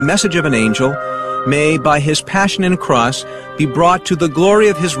message of an angel, may, by his passion and cross, be brought to the glory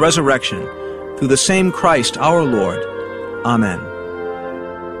of his resurrection, through the same Christ our Lord. Amen.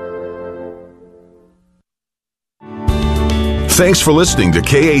 Thanks for listening to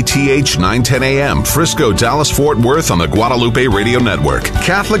KATH 910 AM, Frisco, Dallas, Fort Worth on the Guadalupe Radio Network.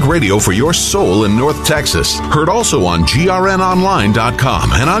 Catholic radio for your soul in North Texas. Heard also on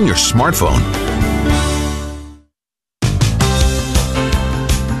grnonline.com and on your smartphone.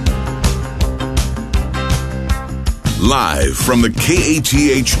 Live from the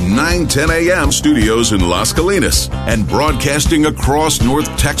KATH 910 AM studios in Las Colinas and broadcasting across North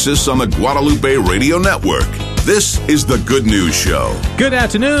Texas on the Guadalupe Radio Network. This is The Good News Show. Good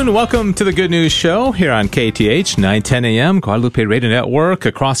afternoon. Welcome to The Good News Show here on KATH 910 AM, Guadalupe Radio Network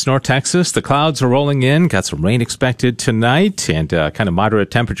across North Texas. The clouds are rolling in. Got some rain expected tonight and kind of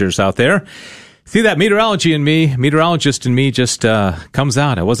moderate temperatures out there. See, that meteorologist in me just comes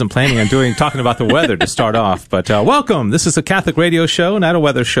out. I wasn't planning on talking about the weather to start off, but welcome. This is a Catholic radio show, not a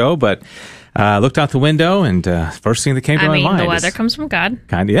weather show, but looked out the window and first thing that came to my mind. The weather comes from God.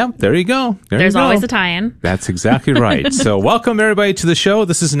 Kind of, yeah, there you go. There's always a tie-in. That's exactly right. So welcome everybody to the show.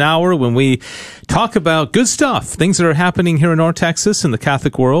 This is an hour when we talk about good stuff, things that are happening here in North Texas in the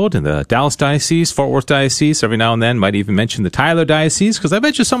Catholic world, in the Dallas Diocese, Fort Worth Diocese. Every now and then might even mention the Tyler Diocese, because I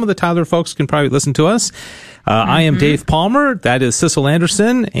bet you some of the Tyler folks can probably listen to us. I am Dave Palmer. That is Sissel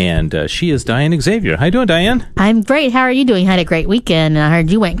Anderson, and she is Diane Xavier. How you doing, Diane? I'm great. How are you doing? Had a great weekend. I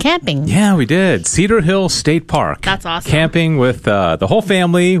heard you went camping. Yeah, we did. Cedar Hill State Park. That's awesome. Camping with the whole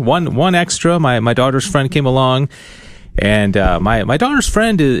family. One extra. My daughter's friend came along. And my daughter's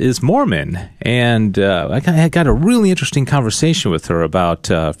friend is Mormon, and I got a really interesting conversation with her about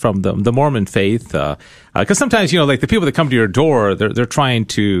from the Mormon faith. Because sometimes, like the people that come to your door, they're trying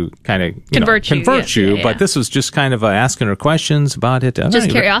to kind of convert you. But this was just kind of asking her questions about it. Just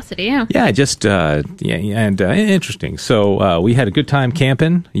curiosity, yeah. Yeah, just interesting. So we had a good time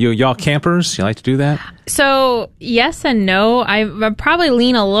camping. Y'all campers, you like to do that? So yes and no. I probably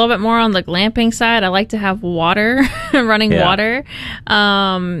lean a little bit more on the glamping side. I like to have water, running water.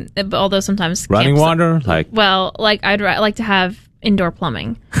 Although sometimes running water, I'd like to have indoor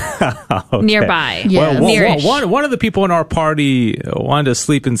plumbing nearby. Yeah. Well, one of the people in our party wanted to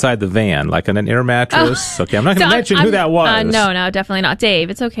sleep inside the van, like on an air mattress. Okay, I'm not going to mention who that was. No, definitely not. Dave,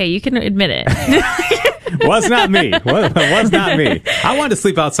 it's okay. You can admit it. Was not me. Was not me. I wanted to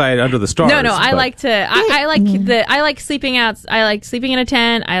sleep outside under the stars. No. I like sleeping out. I like sleeping in a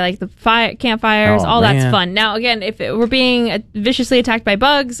tent. I like the campfires. That's fun. Now, again, if we're being viciously attacked by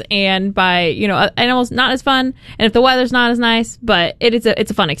bugs and by animals, not as fun. And if the weather's not as nice, but it's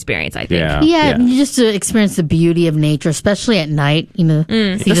a fun experience, I think. Yeah. Just to experience the beauty of nature, especially at night. See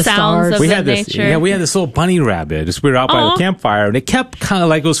the sounds stars. of nature. Yeah, we had this little bunny rabbit. We were out by the campfire, and it kept kind of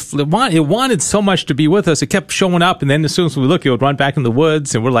like it wanted so much to be with us. It kept showing up, and then as soon as we look, it would run back in the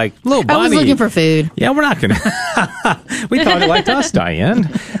woods, and we're like, little bunny. I was looking for food. Yeah, we're not going to. We thought it liked us, Diane.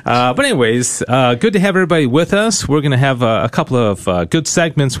 But anyways, good to have everybody with us. We're going to have a couple of good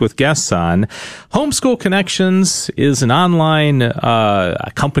segments with guests on. Homeschool Connections is an online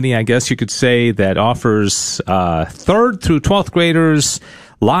company, I guess you could say, that offers 3rd through 12th graders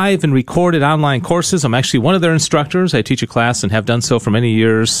live and recorded online courses. I'm actually one of their instructors. I teach a class and have done so for many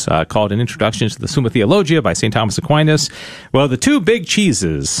years called An Introduction to the Summa Theologia by St. Thomas Aquinas. Well, the two big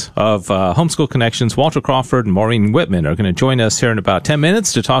cheeses of Homeschool Connections, Walter Crawford and Maureen Whitman, are going to join us here in about 10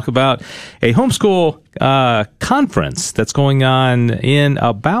 minutes to talk about a homeschool conference that's going on in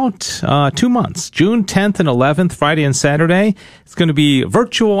about 2 months, June 10th and 11th, Friday and Saturday. It's going to be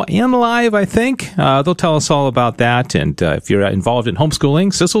virtual and live, I think. They'll tell us all about that. And if you're involved in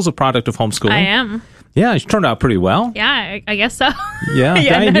homeschooling, Sissel's a product of homeschooling. I am. Yeah, it turned out pretty well. Yeah, I guess so. Yeah,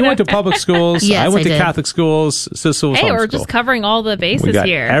 Diane, you went to public schools. Yes, I went to did. Catholic schools. Sissel was homeschool. We're just covering all the bases we got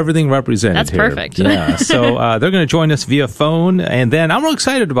here. Everything represented. That's here. perfect. Yeah, so they're going to join us via phone, and then I'm real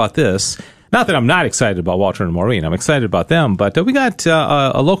excited about this. Not that I'm not excited about Walter and Maureen. I'm excited about them, but we got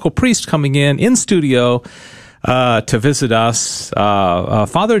a local priest coming in studio to visit us,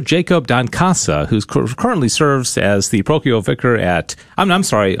 Father Jacob Dancasa, who currently serves as the parochial vicar at,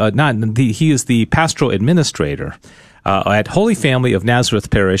 he is the pastoral administrator at Holy Family of Nazareth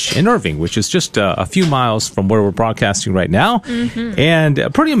Parish in Irving, which is just a few miles from where we're broadcasting right now. Mm-hmm. And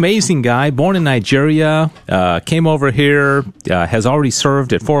a pretty amazing guy, born in Nigeria, came over here, has already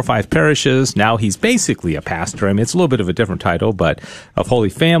served at 4 or 5 parishes. Now he's basically a pastor. I mean, it's a little bit of a different title, but of Holy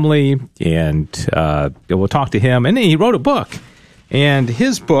Family. And we'll talk to him. And then he wrote a book. And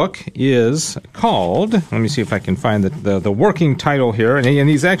his book is called, let me see if I can find the working title here, and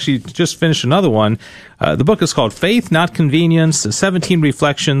he's actually just finished another one. The book is called Faith, Not Convenience, 17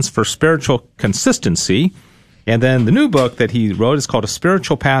 Reflections for Spiritual Consistency. And then the new book that he wrote is called A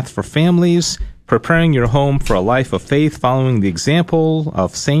Spiritual Path for Families, Preparing Your Home for a Life of Faith, Following the Example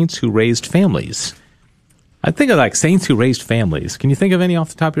of Saints Who Raised Families. I think of like saints who raised families. Can you think of any off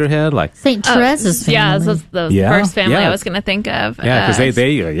the top of your head? Like St. Teresa's family. Yeah, that's the first family I was going to think of. Yeah, because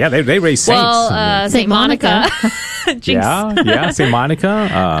they raised saints. Well, St. Monica. Jinx. Yeah, St. Monica.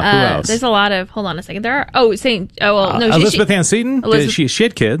 Who else? There's a lot of. Hold on a second. There are. Elizabeth Ann Seton. She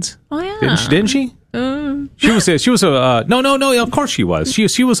had kids. Oh yeah. Didn't she? She was a no. Of course she was.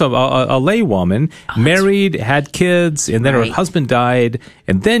 She was a lay woman, married, had kids, and then her husband died,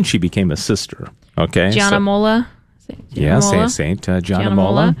 and then she became a sister. Okay, Gianna Molla. Saint Gianna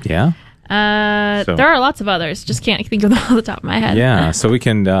Molla. Yeah. There are lots of others. Just can't think of them off the top of my head. Yeah, so we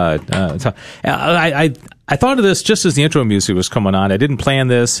can talk. I thought of this just as the intro music was coming on. I didn't plan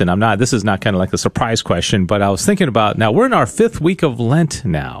this, and this is not kind of like a surprise question, but I was thinking about, now we're in our 5th week of Lent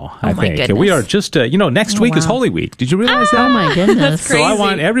now, I think. Goodness. We are just, next week is Holy Week. Did you realize that? Oh my goodness. That's crazy. So I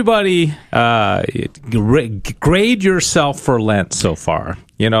want everybody, grade yourself for Lent so far.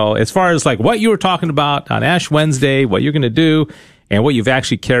 As far as like what you were talking about on Ash Wednesday, what you're going to do, and what you've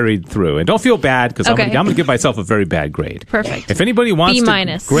actually carried through. And don't feel bad, because I'm going to give myself a very bad grade. Perfect. If anybody wants B-.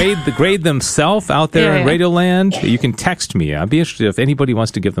 to grade themselves out there in Radioland, you can text me. I'd be interested if anybody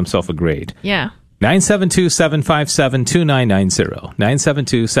wants to give themselves a grade. Yeah. 972-757-2990.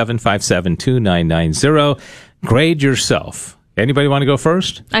 972-757-2990. Grade yourself. Anybody want to go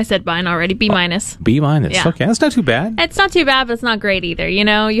first? I said mine already. B-. B-. Yeah. Okay, that's not too bad. It's not too bad, but it's not great either. You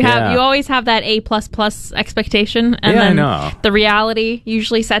always have that A++ expectation, and then the reality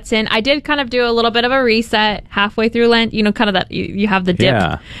usually sets in. I did kind of do a little bit of a reset halfway through Lent. Kind of that you have the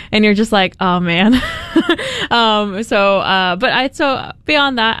dip, and you're just like, oh man. So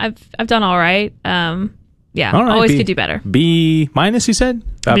beyond that, I've done all right. All right, always could do better. B-, you said?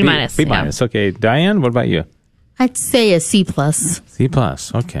 B-. B-. Okay, Diane, what about you? I'd say a C+. C+,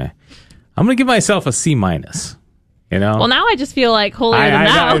 okay. I'm going to give myself a C-. Well, now I just feel like holier than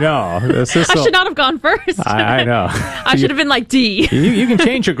thou. I know. I should not have gone first. I know. I should have been like D. You can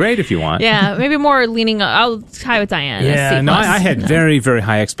change your grade if you want. Yeah, maybe more leaning. I'll tie with Diane. Yeah, no, I had very, very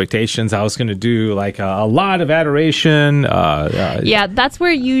high expectations. I was going to do like a lot of adoration. Yeah, that's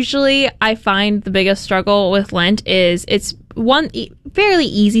where usually I find the biggest struggle with Lent is it's fairly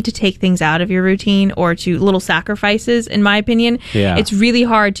easy to take things out of your routine or to little sacrifices, in my opinion. Yeah. It's really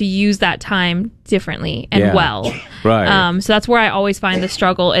hard to use that time differently and well. Right. So that's where I always find the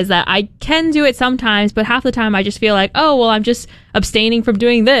struggle is that I can do it sometimes, but half the time I just feel like, oh, well, I'm just abstaining from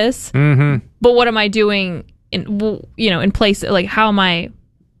doing this. Mm-hmm. But what am I doing in place? Like, how am I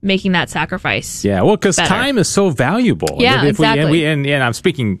making that sacrifice? Yeah, well, because time is so valuable. Yeah, exactly. And I'm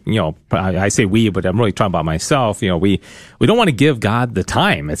speaking, I say we, but I'm really talking about myself. We don't want to give God the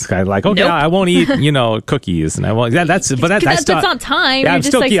time. It's kind of like, okay, I won't eat, cookies, and I won't. That's not time. Yeah,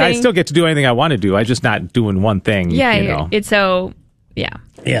 I still get to do anything I want to do. I'm just not doing one thing. Yeah, it's so. Yeah.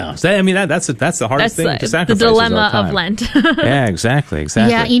 Yeah. So, I mean, that's the hardest thing to sacrifice. The dilemma of Lent. Yeah, exactly.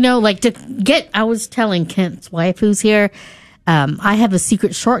 Yeah, I was telling Kent's wife who's here. I have a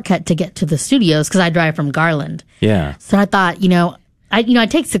secret shortcut to get to the studios because I drive from Garland. Yeah. So I thought, I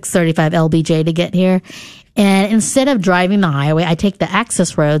take 635 LBJ to get here. And instead of driving the highway, I take the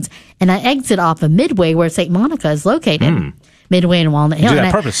access roads and I exit off of Midway where St. Monica is located. Midway and Walnut Hill. You do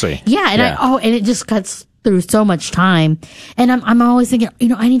that purposely. Yeah. And it just cuts through so much time. And I'm always thinking,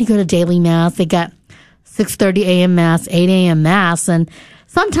 I need to go to daily mass. They got 6:30 a.m. mass, 8 a.m. mass. And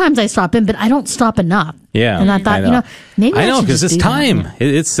sometimes I stop in, but I don't stop enough. Yeah. And I thought, maybe I know, because it's time.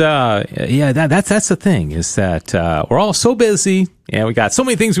 It's, that's the thing is that, we're all so busy and we got so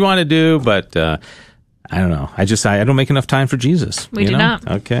many things we want to do, but, I don't know. I don't make enough time for Jesus. We do not.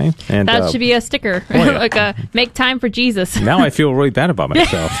 Okay. And that should be a sticker. Like make time for Jesus. Now I feel really bad about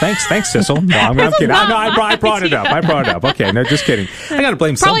myself. Thanks, Sissel. No, I'm kidding. I brought it up. Okay. No, just kidding. I got to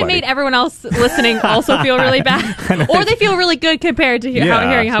blame somebody. Probably made everyone else listening also feel really bad. Or they feel really good compared to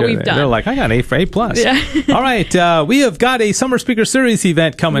hearing how we've done. They're like, I got an A+. Yeah. All right. We have got a Summer Speaker Series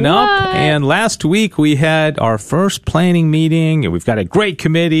event coming up. And last week we had our first planning meeting. And we've got a great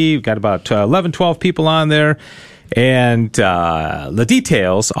committee. We've got about 11, 12 people on there. And the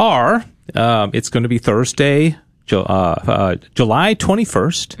details are it's going to be Thursday, July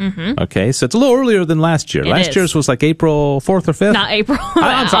 21st. Mm-hmm. Okay, so it's a little earlier than last year. Last year's was like April 4th or 5th. Not April.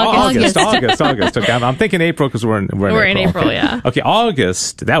 I'm sorry, August. Okay, I'm thinking April because we're in April. Yeah. Okay,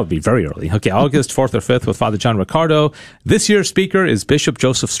 August. That would be very early. Okay, August 4th or 5th with Father John Riccardo. This year's speaker is Bishop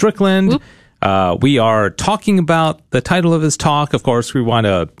Joseph Strickland. Whoop. We are talking about the title of his talk. Of course, we want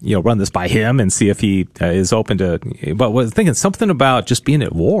to, run this by him and see if he is open to, but we're thinking something about just being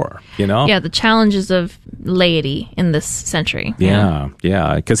at war, Yeah, the challenges of laity in this century. Yeah,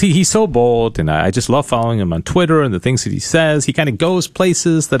 because he's so bold, and I just love following him on Twitter and the things that he says. He kind of goes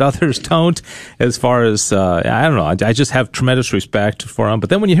places that others don't as far as, I don't know, I just have tremendous respect for him. But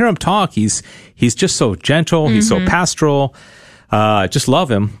then when you hear him talk, he's just so gentle, he's so pastoral. Just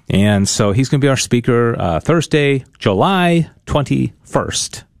love him. And so he's going to be our speaker Thursday, July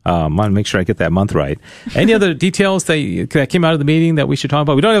 21st. I want to make sure I get that month right. Any other details that came out of the meeting that we should talk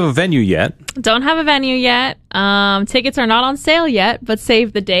about? We don't have a venue yet. Don't have a venue yet. Tickets are not on sale yet, but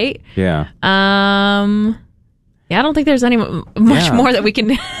save the date. Yeah. Yeah, I don't think there's any much more that we can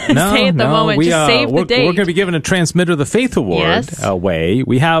say at the moment. Just save the date. We're going to be giving a Transmitter the Faith Award away.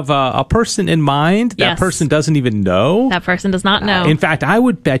 We have a person in mind. That person doesn't even know. That person does not know. In fact, I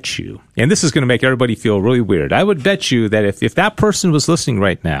would bet you, and this is going to make everybody feel really weird, I would bet you that if that person was listening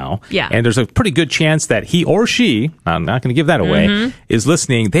right now, and there's a pretty good chance that he or she, I'm not going to give that away, is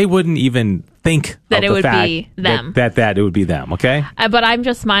listening, they wouldn't even think that it would be them. That it would be them, okay? But I'm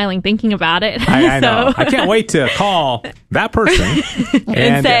just smiling thinking about it. I know. I can't wait to call that person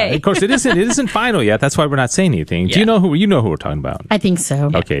and say. Of course, it isn't final yet. That's why we're not saying anything. Do you know who we're talking about? I think so.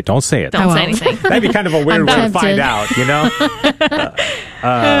 Okay, don't say it. Don't say anything. That'd be kind of a weird way to find out,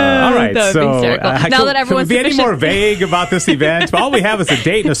 all right. So now that everyone's can we be any more vague about this event? All we have is a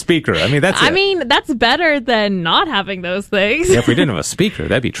date and a speaker. I mean, that's it. I mean, that's better than not having those things. Yeah, if we didn't have a speaker,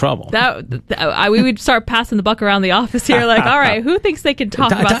 that'd be trouble. We would start passing the buck around the office here, like, all right, who thinks they can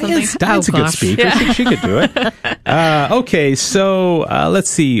talk about something? Diane's a good speaker. Yeah. She could do it. Okay, so let's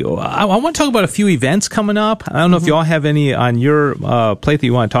see. I want to talk about a few events coming up. I don't know if you all have any on your plate that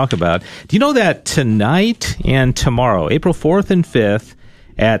you want to talk about. Do you know that tonight and tomorrow, April 4th and 5th,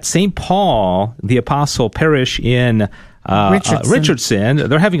 at St. Paul the Apostle Parish in Richardson,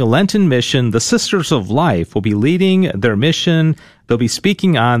 they're having a Lenten mission. The Sisters of Life will be leading their mission. They'll be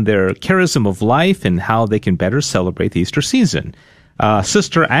speaking on their charism of life and how they can better celebrate the Easter season.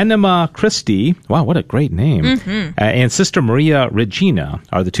 Sister Anima Christi, wow, what a great name, and Sister Maria Regina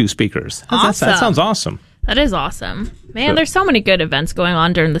are the two speakers. Awesome. That sounds awesome. That is awesome. Man, there's so many good events going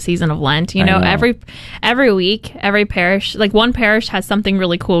on during the season of Lent. Every week, every parish, like one parish has something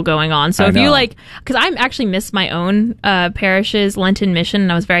really cool going on. So if you because I actually missed my own parish's Lenten mission,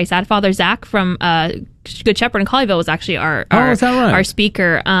 and I was very sad. Father Zach from Good Shepherd in Colleyville was actually our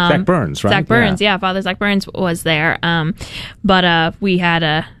speaker. Zach Burns, right? Zach Burns, yeah. Father Zach Burns was there. But we had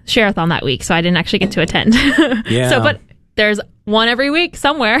a share-a-thon that week, so I didn't actually get to attend. Yeah. But there's one every week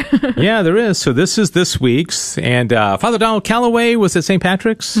somewhere. Yeah, there is. So this is this week's. And Father Donald Calloway was at St.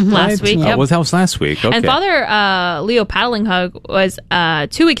 Patrick's last week. Yep. That was last week. Okay. And Father Leo Paddlinghug was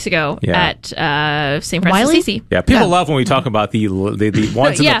 2 weeks ago at St. Francis Assisi. Yeah, people love when we talk about the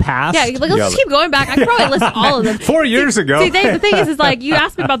ones in the past. Yeah, let's just keep going back. I could probably list all of them. 4 years ago. See, the thing is like, you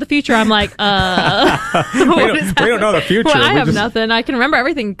asked me about the future. I'm like, we don't know the future. Well, I have nothing. I can remember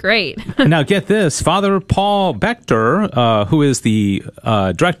everything great. Now, get this. Father Paul Bechter, who is the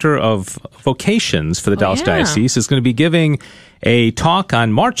director of vocations for the Dallas Diocese, is going to be giving a talk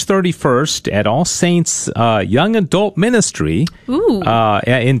on March 31st at All Saints Young Adult Ministry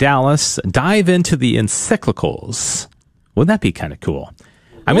in Dallas. Dive into the encyclicals. Wouldn't that be kind of cool?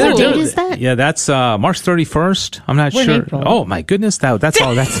 I mean, what date is that? Yeah, that's March 31st. I'm not sure. April. Oh, my goodness. That's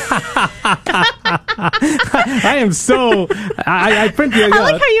all. That's. I am so. I print the. I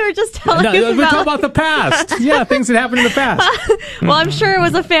like how you were just telling us we're talking about the past. Yeah, things that happened in the past. Well, I'm sure it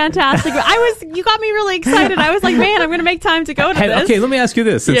was a fantastic. You got me really excited. I was like, man, I'm going to make time to go to this. Okay, let me ask you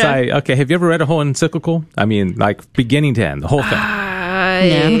this. Have you ever read a whole encyclical? I mean, like beginning to end, the whole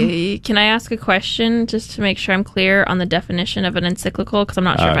thing. Can I ask a question just to make sure I'm clear on the definition of an encyclical? Because I'm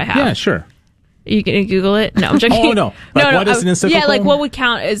not sure if I have. Yeah, sure. You can Google it? No, I'm joking. Oh, no. What is an encyclical? Yeah, like what would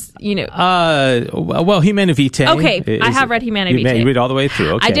count as, Well, Humanae Vitae. Okay, I have read Humanae Vitae. You read it all the way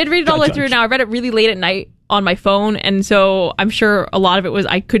through. Okay. I did read it all the way through. Now, I read it really late at night on my phone, and so I'm sure a lot of it was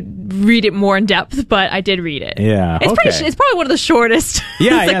I could read it more in depth, but I did read it. Yeah, it's probably one of the shortest.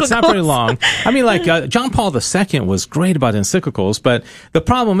 Yeah, it's not very long. I mean, like John Paul II was great about encyclicals, but the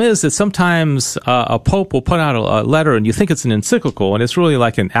problem is that sometimes a pope will put out a letter, and you think it's an encyclical, and it's really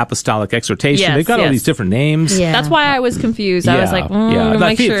like an apostolic exhortation. Yes, They've got all these different names. Yeah. That's why I was confused. I was like, like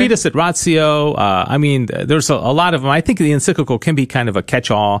make sure. Fides et Ratio. I mean, there's a lot of them. I think the encyclical can be kind of a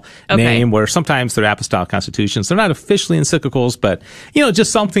catch-all name, where sometimes they're apostolic constitutions. They're not officially encyclicals, but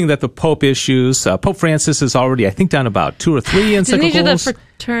just something that the Pope issues. Pope Francis is already, I think, done about 2 or 3 encyclicals. Didn't he do the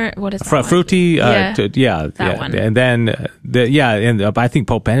what is that? Frutti, that one. And then I think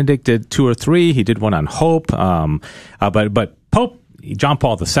Pope Benedict did 2 or 3. He did one on hope. But Pope John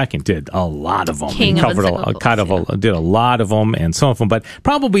Paul II did a lot of them. King he covered did a lot of them, and some of them. But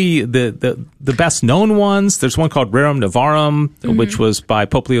probably the best known ones. There's one called Rerum Novarum, which was by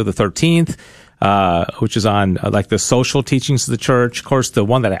Pope Leo XIII. Which is on like the social teachings of the church. Of course, the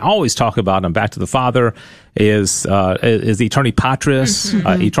one that I always talk about on Back to the Father is the Eterni Patris,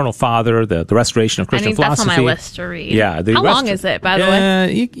 Eternal Father, the restoration of Christian philosophy. That's on my list to read. Yeah. How long is it, by the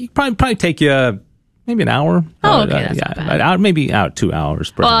way? You probably take you maybe an hour. Oh, okay. That's not bad. Maybe out 2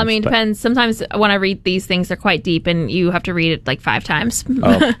 hours. Well, I mean, depends. Sometimes when I read these things, they're quite deep, and you have to read it like 5 times.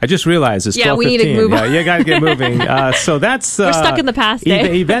 Oh, I just realized it's 12:15. We need to move on. You got to get moving. So that's we're stuck in the past.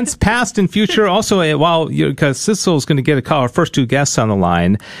 Events past and future. Also, because Sissel's going to get our first 2 guests on the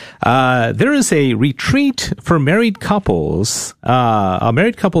line, there is a retreat for married couples, a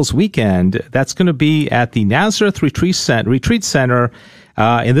married couples weekend that's going to be at the Nazareth Retreat Center.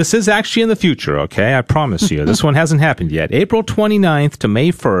 And this is actually in the future, okay? I promise you. This one hasn't happened yet. April 29th to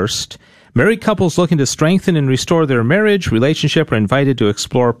May 1st. Married couples looking to strengthen and restore their marriage relationship are invited to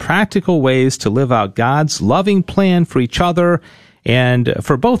explore practical ways to live out God's loving plan for each other and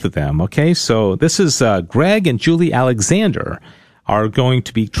for both of them, okay? So this is Greg and Julie Alexander are going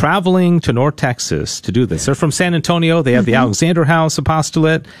to be traveling to North Texas to do this. They're from San Antonio. They have the Alexander House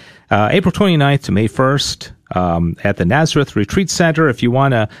Apostolate, April 29th to May 1st. At the Nazareth Retreat Center. If you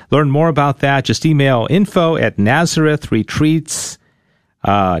want to learn more about that, just email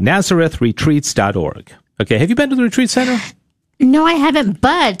info@nazarethretreats.org. Okay. Have you been to the retreat center? No, I haven't,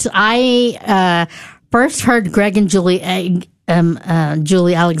 but I first heard Greg and Julie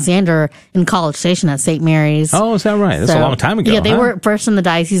Alexander in College Station at St. Mary's. Oh, is that right? That's a long time ago. Yeah, they were first in the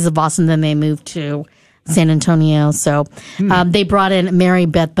Diocese of Boston, then they moved to San Antonio. So they brought in Mary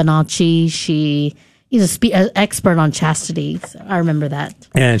Beth Bonacci. She's an expert on chastity. So I remember that.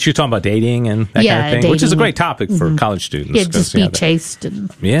 And she was talking about dating and that kind of thing, which is a great topic for college students. Yeah, just be chaste.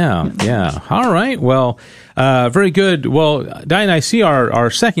 Yeah. All right. Well, very good. Well, Diane, I see our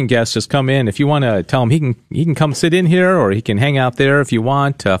second guest has come in. If you want to tell him he can come sit in here, or he can hang out there if you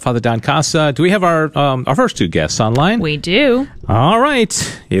want. Father Don Casa. Do we have our first 2 guests online? We do. All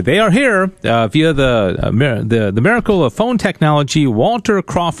right. Yeah, they are here via the miracle of phone technology. Walter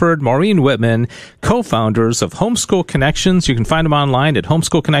Crawford, Maureen Whitman, co-founders of Homeschool Connections. You can find them online at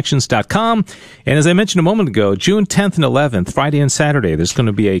homeschoolconnections.com. And as I mentioned a moment ago, June 10th and 11th, Friday and Saturday, there's going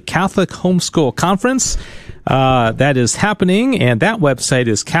to be a Catholic Homeschool Conference that is happening, and that website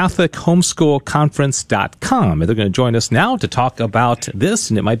is CatholicHomeschoolConference.com. And they're going to join us now to talk about this,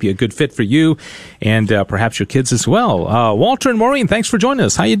 and it might be a good fit for you and perhaps your kids as well. Walter and Maureen, thanks for joining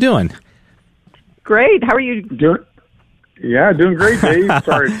us. How you doing? Great. How are you doing? Yeah, doing great, Dave.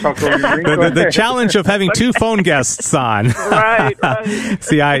 Sorry to talk over you. The challenge of having 2 phone guests on. Right.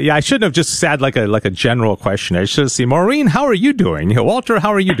 See, I shouldn't have just said like a general question. I should have said, Maureen, how are you doing? Walter,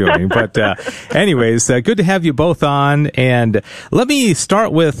 how are you doing? But anyways, good to have you both on. And let me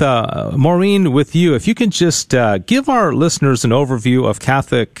start with Maureen, with you. If you can just give our listeners an overview of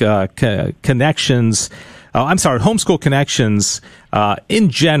Catholic Connections. Homeschool Connections in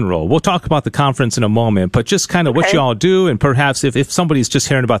general. We'll talk about the conference in a moment, but just kind of what you all do, and perhaps if somebody's just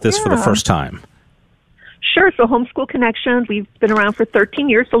hearing about this for the first time. Sure. So Homeschool Connections, we've been around for 13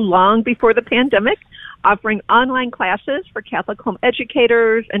 years, so long before the pandemic, offering online classes for Catholic home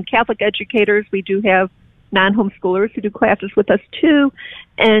educators and Catholic educators. We do have non-homeschoolers who do classes with us too,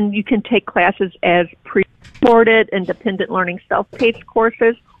 and you can take classes as pre-recorded, independent learning self-paced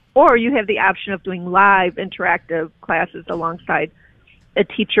courses, or you have the option of doing live interactive classes alongside a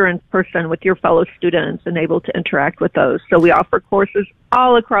teacher in person with your fellow students and able to interact with those. So we offer courses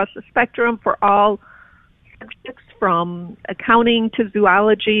all across the spectrum for all subjects from accounting to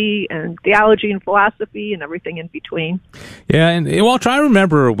zoology and theology and philosophy and everything in between. Yeah, and Walter, I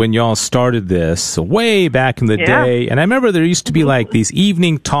remember when y'all started this way back in the day, and I remember there used to be like these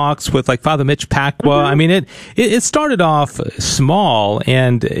evening talks with like Father Mitch Pacwa. I mean, it started off small,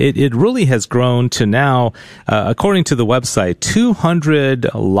 and it really has grown to now, according to the website,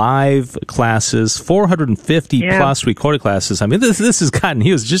 200 live classes, 450 plus recorded classes. I mean, this has gotten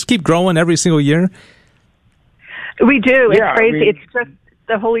huge. Just keep growing every single year. We do. It's crazy. I mean, it's just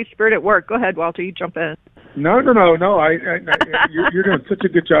the Holy Spirit at work. Go ahead, Walter. You jump in. No. You're doing such a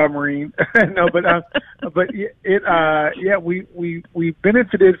good job, Maureen. We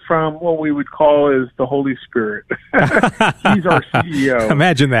benefited from what we would call as the Holy Spirit. He's our CEO.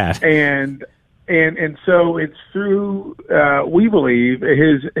 Imagine that. And so it's through we believe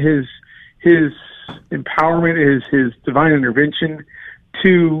his empowerment, his divine intervention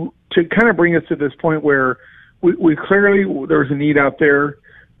to kind of bring us to this point where we clearly, there's a need out there.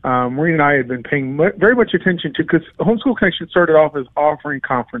 Maureen and I had been paying very much attention to, because Homeschool Connection started off as offering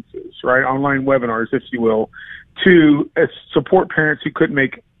conferences, right, online webinars, if you will, to support parents who couldn't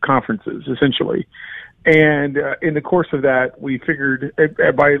make conferences, essentially. And in the course of that, we figured,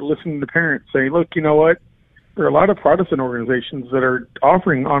 by listening to parents say, look, you know what, there are a lot of Protestant organizations that are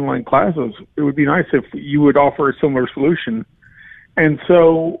offering online classes. It would be nice if you would offer a similar solution. And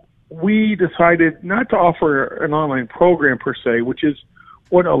so we decided not to offer an online program per se, which is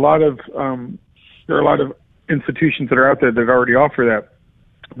what there are a lot of institutions that are out there that already offer that.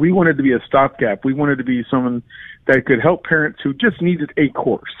 We wanted to be a stopgap. We wanted to be someone that could help parents who just needed a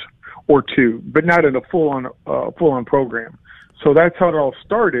course or two, but not in a full-on program. So that's how it all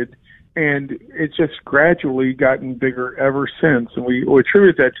started, and it's just gradually gotten bigger ever since. And we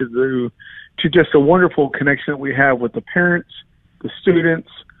attribute that to just a wonderful connection that we have with the parents, the students,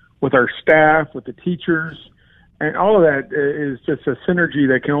 with our staff, with the teachers, and all of that is just a synergy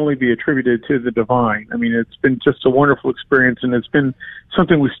that can only be attributed to the divine. I mean, it's been just a wonderful experience, and it's been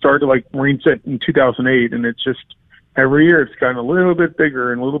something we started, like Maureen said, in 2008, and it's just every year it's gotten a little bit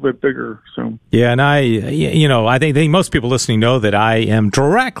bigger and a little bit bigger. So yeah, and I think most people listening know that I am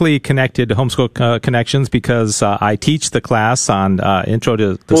directly connected to Homeschool Connections because I teach the class on Intro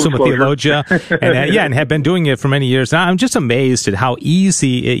to Summa Theologia, and have been doing it for many years. And I'm just amazed at how easy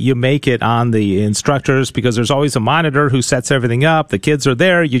you make it on the instructors, because there's always a monitor who sets everything up. The kids are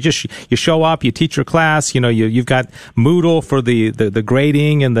there. You show up, you teach your class. You've got Moodle for the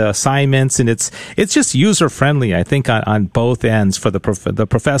grading and the assignments, and it's just user friendly, I think, on both ends for the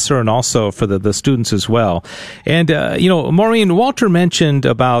professor and also for the students as well. And Maureen, Walter mentioned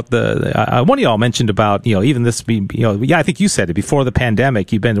about one of y'all mentioned about even this being I think you said it before the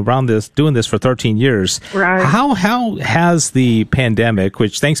pandemic. You've been around doing this for 13 years. Right. How has the pandemic,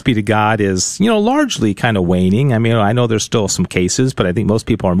 which thanks be to God is largely kind of waning. I mean, I know there's still some cases, but I think most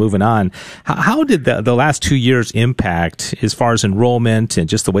people are moving on. How did the last 2 years impact as far as enrollment and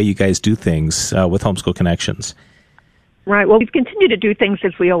just the way you guys do things with Homeschool Connections? Right. Well, we've continued to do things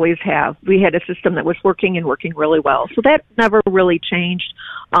as we always have. We had a system that was working really well. So that never really changed.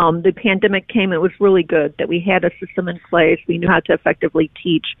 The pandemic came. It was really good that we had a system in place. We knew how to effectively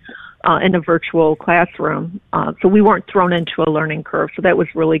teach in a virtual classroom. So we weren't thrown into a learning curve. So that was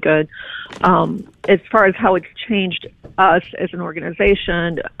really good. As far as how it's changed us as an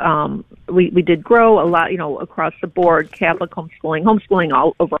organization, we did grow a lot, across the board. Catholic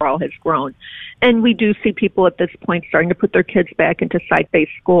homeschooling overall has grown. And we do see people at this point starting to put their kids back into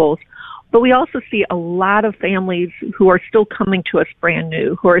site-based schools. But we also see a lot of families who are still coming to us brand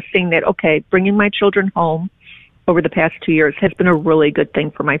new, who are seeing that, okay, bringing my children home over the past 2 years has been a really good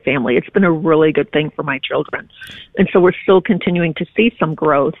thing for my family. It's been a really good thing for my children. And so we're still continuing to see some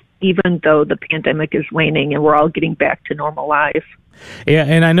growth, even though the pandemic is waning and we're all getting back to normal life. Yeah,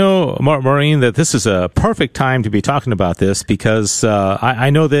 and I know, Maureen, that this is a perfect time to be talking about this because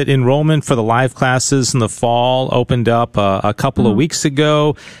I know that enrollment for the live classes in the fall opened up a couple of weeks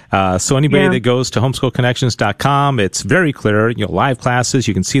ago. So anybody that goes to homeschoolconnections.com, it's very clear, live classes,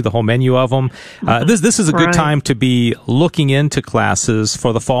 you can see the whole menu of them. This is a good time to be looking into classes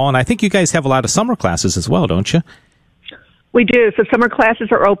for the fall, and I think you guys have a lot of summer classes as well, don't you? We do. So summer classes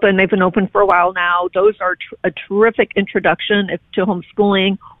are open. They've been open for a while now. Those are a terrific introduction to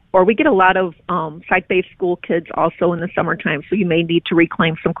homeschooling, or we get a lot of site-based school kids also in the summertime, so you may need to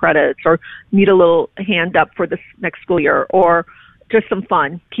reclaim some credits or need a little hand up for this next school year, or just some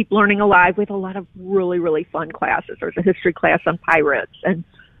fun. Keep learning alive with a lot of really, really fun classes. There's a history class on pirates, and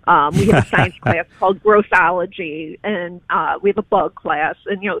we have a science class called Grossology, and we have a bug class,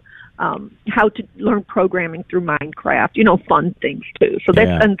 and how to learn programming through Minecraft, fun things too. So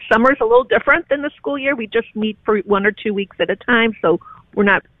and summer's a little different than the school year. We just meet for 1 or 2 weeks at a time. So we're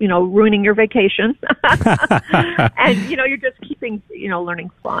not, ruining your vacation. And, you're just keeping,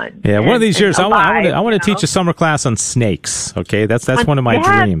 learning fun. Yeah, one of these years, I want to teach a summer class on snakes, okay? That's one of my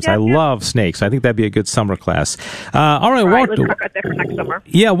dreams. I love snakes. I think that'd be a good summer class. All right, Walter. Let's talk about that for next summer.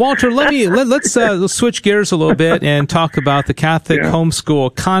 Yeah, Walter, let's switch gears a little bit and talk about the Catholic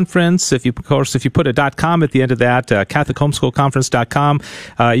Homeschool Conference. If you put a .com at the end of that, CatholicHomeschoolConference.com,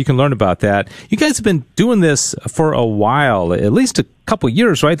 you can learn about that. You guys have been doing this for a while, at least a couple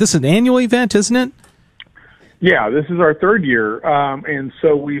years, right? This is an annual event, isn't it? Yeah, this is our third year, and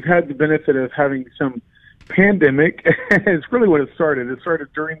so we've had the benefit of having some pandemic. It's really what it started. It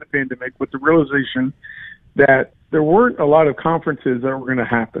started during the pandemic with the realization that there weren't a lot of conferences that were going to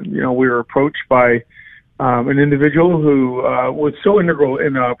happen. We were approached by an individual who was so integral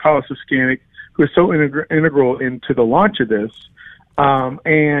in Paulus Iskanic, who was so integral into the launch of this,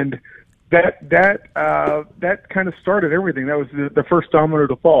 and that kind of started everything. That was the first domino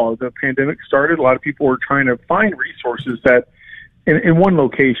to fall. The pandemic started. A lot of people were trying to find resources that in one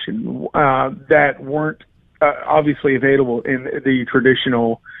location that weren't obviously available in the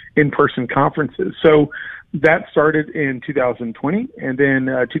traditional in-person conferences. So that started in 2020, and then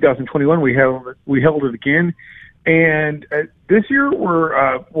 2021 we held it again. And this year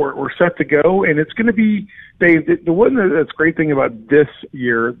we're set to go, and it's going to be the one that's great thing about this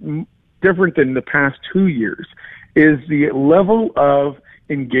year, different than the past 2 years, is the level of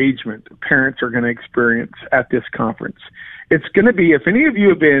engagement parents are going to experience at this conference. It's going to be, if any of you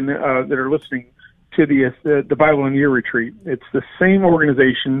have been that are listening to the Bible in a Year retreat, it's the same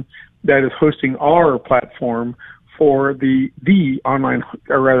organization that is hosting our platform for the online,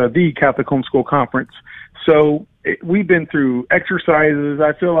 or rather the Catholic Homeschool Conference. So we've been through exercises.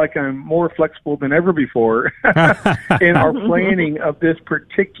 I feel like I'm more flexible than ever before in our planning of this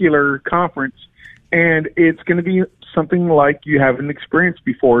particular conference. And it's going to be something like you haven't experienced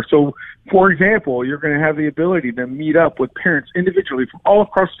before. So, for example, you're going to have the ability to meet up with parents individually from all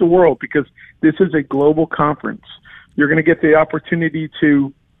across the world, because this is a global conference. You're going to get the opportunity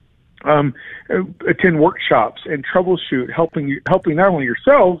to attend workshops and troubleshoot, helping not only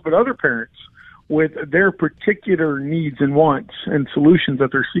yourselves, but other parents with their particular needs and wants and solutions that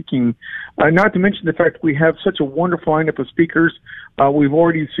they're seeking. Not to mention the fact we have such a wonderful lineup of speakers. We've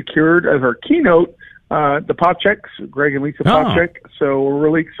already secured as our keynote the Popcheks, Greg and Lisa Popchek. So we're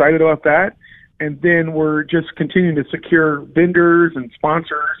really excited about that. And then we're just continuing to secure vendors and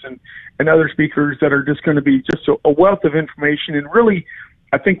sponsors and other speakers that are just going to be just a wealth of information. And really,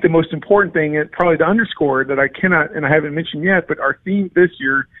 I think the most important thing, and probably to underscore that I cannot, and I haven't mentioned yet, but our theme this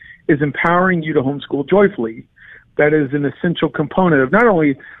year is empowering you to homeschool joyfully. That is an essential component of not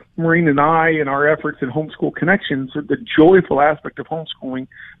only Maureen and I and our efforts in Homeschool Connections, the joyful aspect of homeschooling,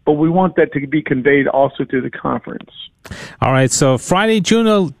 but we want that to be conveyed also to the conference. All right, so Friday, June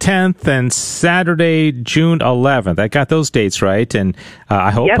 10th and Saturday, June 11th. I got those dates right, and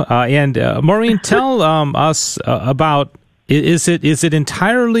I hope. Yep. And Maureen, tell us about, is it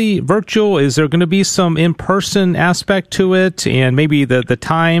entirely virtual? Is there going to be some in-person aspect to it, and maybe the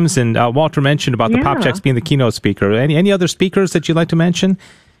times? And Walter mentioned about the Popcheks being the keynote speaker. Any other speakers that you'd like to mention?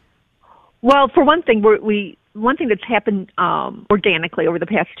 Well, for one thing, one thing that's happened organically over the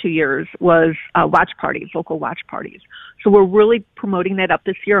past 2 years was watch parties, local watch parties. So we're really promoting that up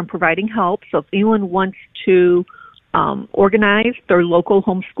this year and providing help. So if anyone wants to organize their local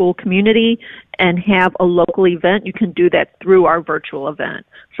homeschool community and have a local event, you can do that through our virtual event.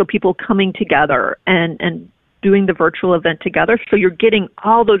 So people coming together and doing the virtual event together. So you're getting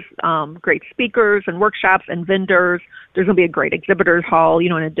all those great speakers and workshops and vendors. There's going to be a great exhibitors hall,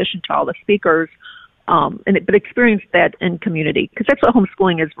 in addition to all the speakers. But experience that in community, because that's what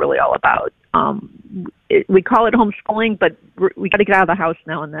homeschooling is really all about. We call it homeschooling, but we got to get out of the house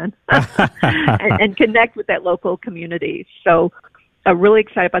now and then and connect with that local community. So I'm really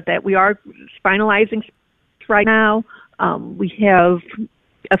excited about that. We are finalizing right now. We have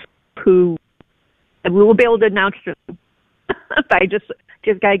who we will be able to announce soon. I just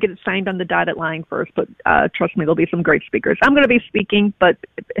got to get it signed on the dotted line first, but trust me, there'll be some great speakers. I'm going to be speaking, but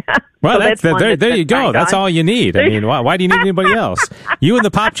well, so there you go. That's all you need. I mean, why do you need anybody else? You and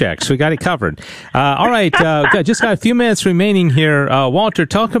the Popcheks, we got it covered. All right, just got a few minutes remaining here. Walter,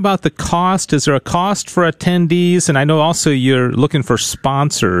 talk about the cost. Is there a cost for attendees? And I know also you're looking for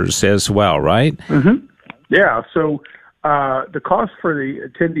sponsors as well, right? Mm-hmm. Yeah. So the cost for the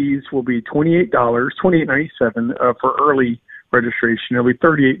attendees will be $28.97 for early registration. It'll be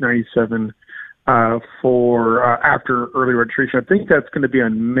 $38.97 for after early registration. I think that's going to be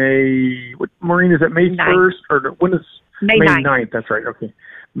on May. Maureen, is it May 1st or when is May 9th? That's right. Okay,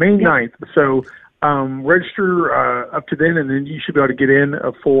 May 9th. So register up to then, and then you should be able to get in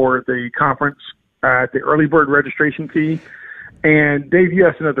for the conference at the early bird registration fee. And Dave, you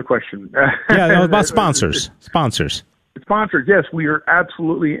asked another question. Yeah, about sponsors. Sponsors, yes, we are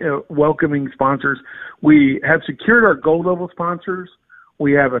absolutely welcoming sponsors. We have secured our gold level sponsors.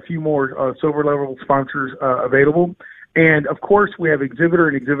 We have a few more silver level sponsors available. And, of course, we have Exhibitor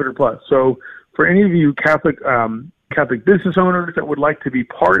and Exhibitor Plus. So for any of you Catholic business owners that would like to be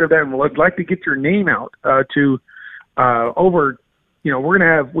part of that and would like to get your name out to over,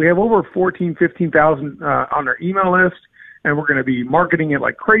 we have over 15,000 on our email list. And we're going to be marketing it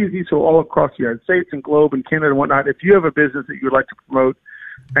like crazy, so all across the United States and globe and Canada and whatnot. If you have a business that you would like to promote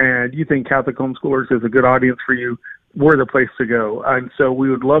and you think Catholic Homeschoolers is a good audience for you, we're the place to go. And so we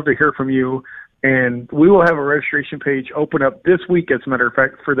would love to hear from you. And we will have a registration page open up this week, as a matter of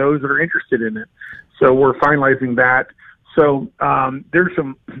fact, for those that are interested in it. So we're finalizing that. So there's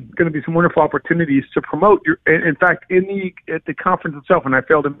going to be some wonderful opportunities to promote. In fact, at the conference itself, and I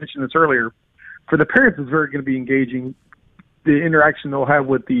failed to mention this earlier, for the parents, it's very going to be engaging. The interaction they'll have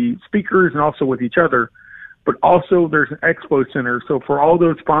with the speakers and also with each other, but also there's an expo center. So for all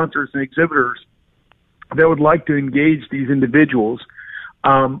those sponsors and exhibitors that would like to engage these individuals,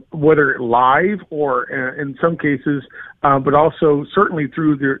 whether live or in some cases, but also certainly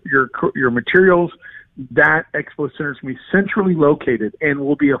through your materials, that expo center is going to be centrally located and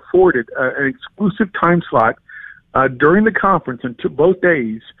will be afforded an exclusive time slot during the conference and both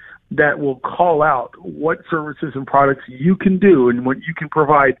days that will call out what services and products you can do and what you can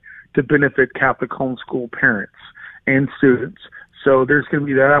provide to benefit Catholic homeschool parents and students. So there's going to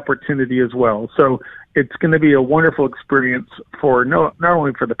be that opportunity as well. So it's going to be a wonderful experience for not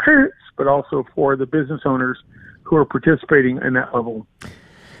only for the parents, but also for the business owners who are participating in that level.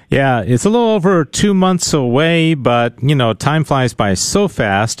 Yeah, it's a little over 2 months away, but, time flies by so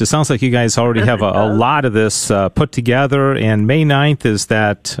fast. It sounds like you guys already have a lot of this put together, and May 9th is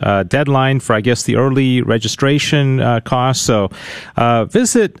that deadline for, I guess, the early registration cost. So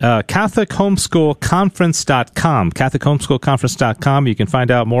visit CatholicHomeschoolConference.com, CatholicHomeschoolConference.com. You can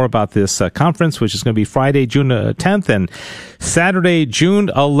find out more about this conference, which is going to be Friday, June 10th, and Saturday, June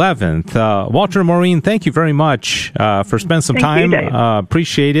 11th. Walter and Maureen, thank you very much for spending some time.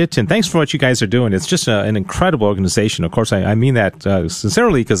 Appreciate it. And thanks for what you guys are doing. It's just an incredible organization. Of course, I mean that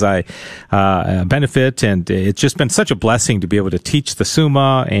sincerely because I benefit, and it's just been such a blessing to be able to teach the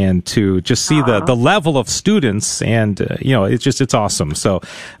Summa and to just see the level of students. And, it's awesome. So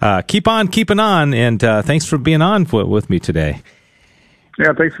keep on keeping on. And thanks for being on with me today.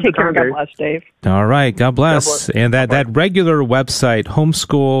 Yeah, thanks for the time, Dave. God bless, Dave. All right, God bless. And that regular website,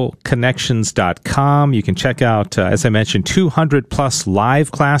 homeschoolconnections.com, you can check out, as I mentioned, 200-plus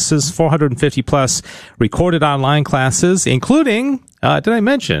live classes, 450-plus recorded online classes, including... did I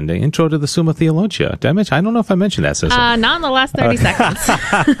mention the intro to the Summa Theologia? Did I mention? I don't know if I mentioned that, Cecil. Not in the last 30 seconds.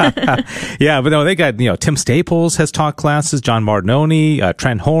 Yeah, but no, they got, Tim Staples has taught classes, John Martinoni,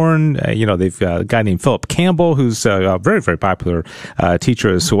 Trent Horn, they've got a guy named Philip Campbell, who's a very, very popular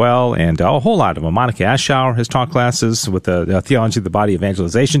teacher as well, and a whole lot of them. Monica Aschauer has taught classes with the Theology of the Body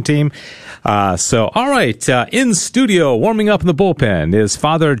Evangelization team. So, all right, in studio, warming up in the bullpen is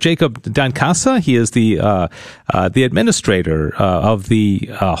Father Jacob Dancasa. He is the administrator of the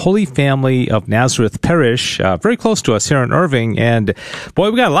Holy Family of Nazareth Parish, very close to us here in Irving. And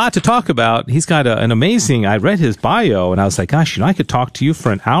boy, we got a lot to talk about. He's got an amazing, I read his bio and I was like, gosh, I could talk to you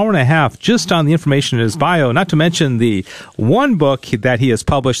for an hour and a half just on the information in his bio, not to mention the one book that he has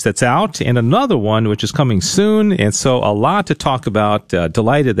published that's out and another one which is coming soon. And so a lot to talk about.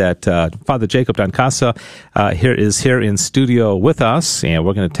 Delighted that Father Jacob Dancasa is here in studio with us. And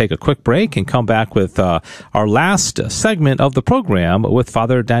we're going to take a quick break and come back with our last segment of the program with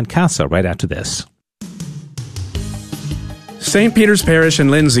Father Dancasa right after this. St. Peter's Parish in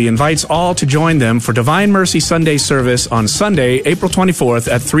Lindsay invites all to join them for Divine Mercy Sunday service on Sunday, April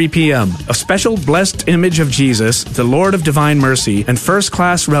 24th at 3 p.m. A special blessed image of Jesus, the Lord of Divine Mercy, and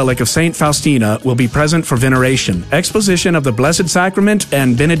first-class relic of St. Faustina will be present for veneration. Exposition of the Blessed Sacrament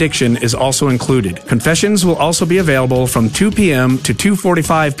and benediction is also included. Confessions will also be available from 2 p.m. to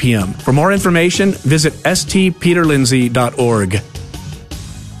 2:45 p.m. For more information, visit stpeterlindsay.org.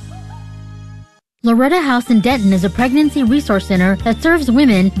 Loretta House in Denton is a pregnancy resource center that serves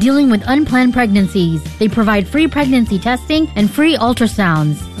women dealing with unplanned pregnancies. They provide free pregnancy testing and free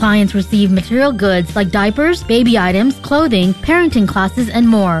ultrasounds. Clients receive material goods like diapers, baby items, clothing, parenting classes, and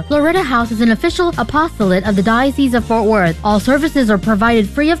more. Loretta House is an official apostolate of the Diocese of Fort Worth. All services are provided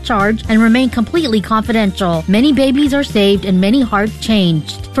free of charge and remain completely confidential. Many babies are saved and many hearts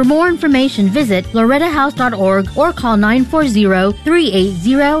changed. For more information, visit lorettahouse.org or call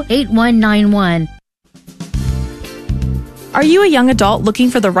 940-380-8191. Are you a young adult looking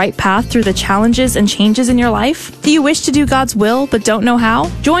for the right path through the challenges and changes in your life? Do you wish to do God's will but don't know how?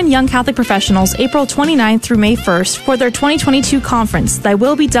 Join Young Catholic Professionals April 29th through May 1st for their 2022 conference, Thy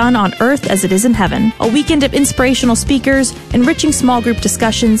Will Be Done on Earth as It Is in Heaven. A weekend of inspirational speakers, enriching small group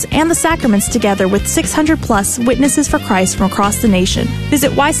discussions, and the sacraments together with 600 plus witnesses for Christ from across the nation.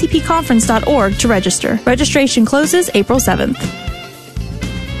 Visit ycpconference.org to register. Registration closes April 7th.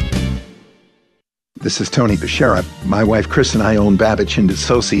 This is Tony Bechara. My wife Chris and I own Babbage &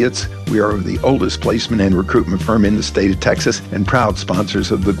 Associates. We are the oldest placement and recruitment firm in the state of Texas and proud sponsors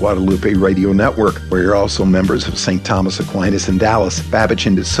of the Guadalupe Radio Network. We are also members of St. Thomas Aquinas in Dallas. Babbage &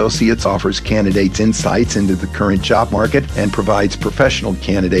 Associates offers candidates insights into the current job market and provides professional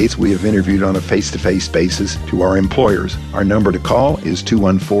candidates we have interviewed on a face-to-face basis to our employers. Our number to call is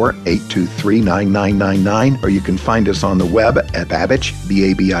 214-823-9999, or you can find us on the web at babbage.com.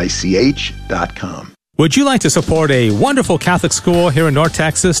 Would you like to support a wonderful Catholic school here in North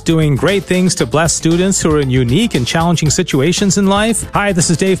Texas doing great things to bless students who are in unique and challenging situations in life? Hi,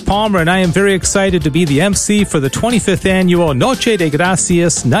 this is Dave Palmer, and I am very excited to be the MC for the 25th annual Noche de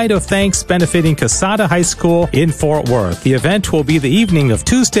Gracias Night of Thanks benefiting Casada High School in Fort Worth. The event will be the evening of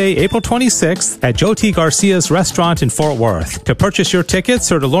Tuesday, April 26th at Joe T. Garcia's restaurant in Fort Worth. To purchase your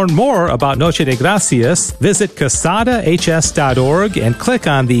tickets or to learn more about Noche de Gracias, visit casadahs.org and click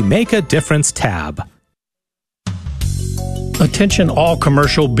on the Make a Difference tab. Attention all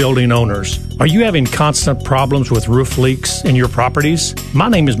commercial building owners. Are you having constant problems with roof leaks in your properties? My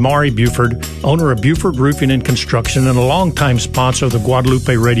name is Maury Buford, owner of Buford Roofing and Construction and a longtime sponsor of the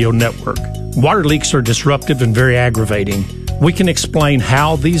Guadalupe Radio Network. Water leaks are disruptive and very aggravating. We can explain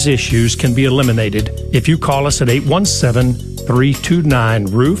how these issues can be eliminated if you call us at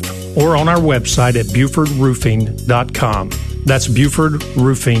 817-329-ROOF or on our website at BufordRoofing.com. That's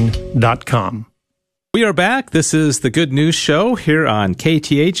BufordRoofing.com. We are back. This is the Good News Show here on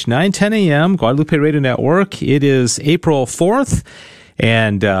KTH 910 AM, Guadalupe Radio Network. It is April 4th,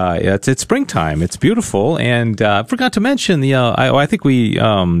 and it's springtime. It's beautiful, and I forgot to mention I think we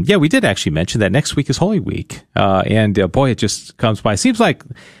did actually mention that next week is Holy Week, and boy, it just comes by. It seems like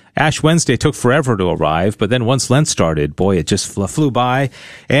Ash Wednesday took forever to arrive, but then once Lent started, boy, it just flew by.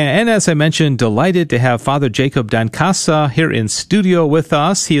 And as I mentioned, delighted to have Father Jacob Dancasa here in studio with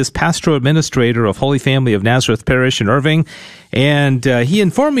us. He is pastoral administrator of Holy Family of Nazareth Parish in Irving. And he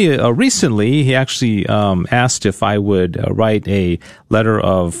informed me recently, he actually asked if I would write a letter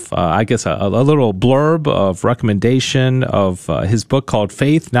of, a little blurb of recommendation of his book called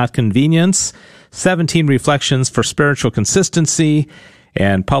Faith, Not Convenience, 17 Reflections for Spiritual Consistency,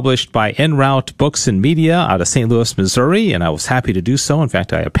 and published by En Route Books and Media out of St. Louis, Missouri, and I was happy to do so. In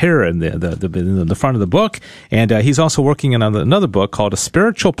fact, I appear in the front of the book, and he's also working on another book called A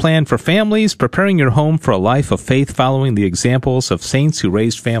Spiritual Plan for Families, Preparing Your Home for a Life of Faith Following the Examples of Saints Who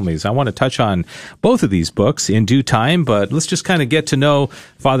Raised Families. I want to touch on both of these books in due time, but let's just kind of get to know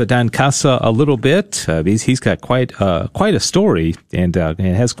Father Dancasa a little bit. He's got quite a story, and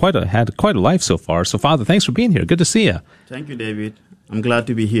has had quite a life so far. So, Father, thanks for being here. Good to see you. Thank you, David. I'm glad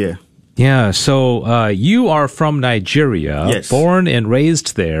to be here. Yeah, so you are from Nigeria, yes. Born and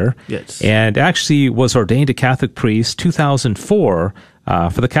raised there, yes. And actually was ordained a Catholic priest 2004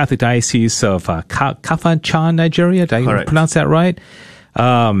 for the Catholic Diocese of Kafanchan, Nigeria. Did I pronounce that right?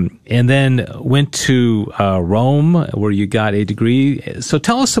 And then went to Rome, where you got a degree. So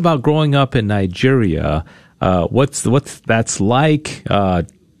tell us about growing up in Nigeria. What's that's like?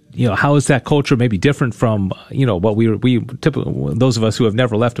 How is that culture maybe different from, what we typically, those of us who have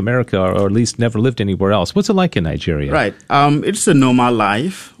never left America or at least never lived anywhere else? What's it like in Nigeria? Right. It's a normal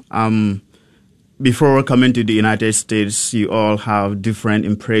life. Before coming to the United States, you all have different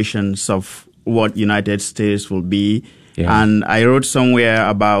impressions of what United States will be. Yeah. And I wrote somewhere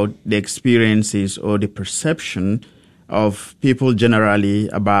about the experiences or the perception of people generally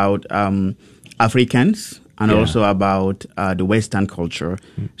about Africans. And also about the Western culture.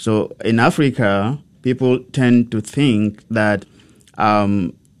 So in Africa, people tend to think that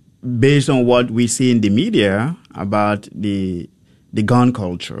based on what we see in the media about the gun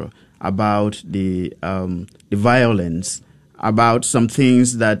culture, about the violence, about some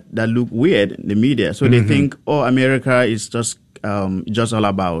things that look weird in the media. So they think, oh, America is just all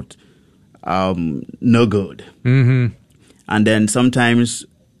about no good. And then sometimes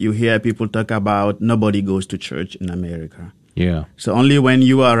you hear people talk about nobody goes to church in America. Yeah. So only when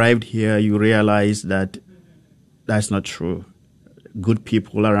you arrived here, you realize that that's not true. Good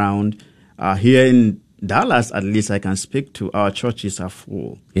people around. Here in Dallas, at least I can speak to, our churches are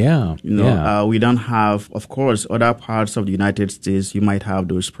full. Yeah. We don't have, of course, other parts of the United States, you might have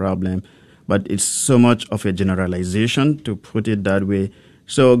those problems, but it's so much of a generalization, to put it that way.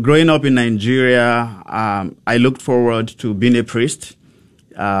 So growing up in Nigeria, I looked forward to being a priest,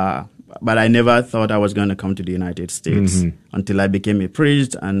 but I never thought I was going to come to the United States until I became a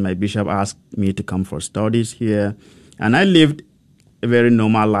priest, and my bishop asked me to come for studies here. And I lived a very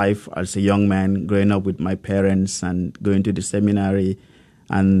normal life as a young man, growing up with my parents and going to the seminary.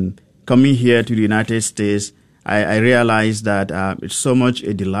 And coming here to the United States, I realized that it's so much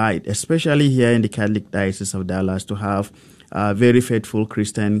a delight, especially here in the Catholic Diocese of Dallas, to have very faithful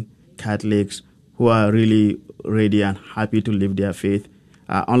Christian Catholics who are really ready and happy to live their faith,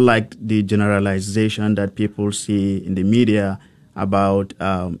 unlike the generalization that people see in the media about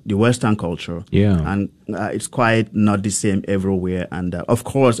the Western culture. Yeah. And it's quite not the same everywhere. And of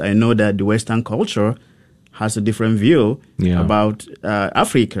course, I know that the Western culture has a different view about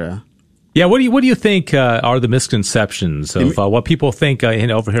Africa. Yeah, what do you think are the misconceptions of what people think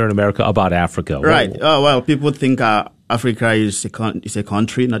over here in America about Africa? Right. Well, people think Africa is a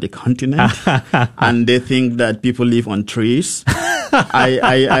country, not a continent, and they think that people live on trees.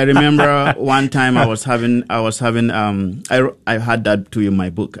 I remember one time I had that too in my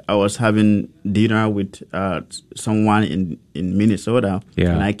book. I was having dinner with someone in Minnesota,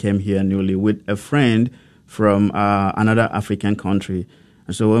 and I came here newly with a friend from another African country.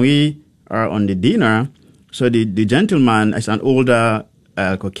 And so when we are on the dinner, so the gentleman is an older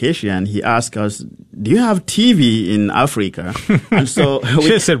Caucasian. He asked us, "Do you have TV in Africa?" And so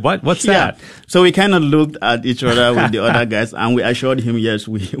we said, "What's that?" So we kind of looked at each other with the other guys, and we assured him, "Yes,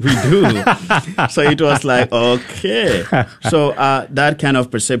 we do." So it was like, okay. So that kind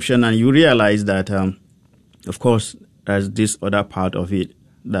of perception, and you realize that, of course, there's this other part of it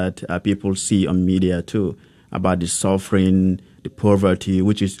that people see on media too, about the suffering, the poverty,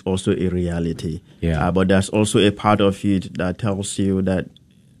 which is also a reality. Yeah. But there's also a part of it that tells you that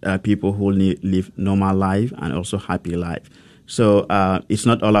people who live normal life and also happy life. So it's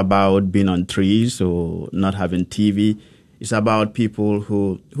not all about being on trees or not having TV. It's about people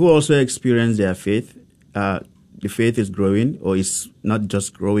who also experience their faith. The faith is growing, or it's not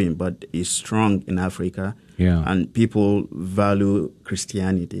just growing, but is strong in Africa. Yeah. And people value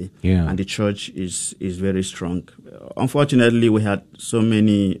Christianity. Yeah. And the church is very strong. Unfortunately, we had so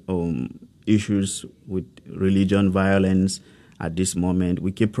many issues with religion, violence at this moment.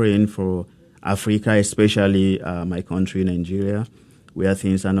 We keep praying for Africa, especially my country, Nigeria, where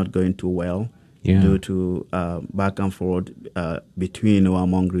things are not going too well due to back and forth between or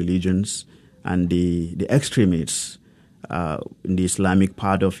among religions and the extremists in the Islamic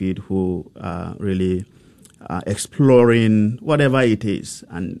part of it who really exploring whatever it is.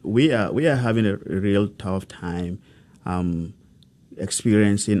 And we are having a real tough time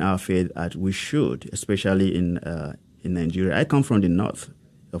experiencing our faith as we should, especially in Nigeria. I come from the north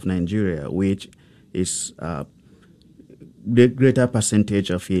of Nigeria, which is the greater percentage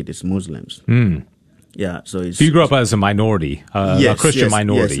of it is Muslims. Yeah, so you grew up as a minority, a Christian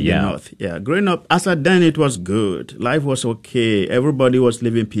minority. Yes, in the north. Yeah, growing up as a then it was good. Life was okay. Everybody was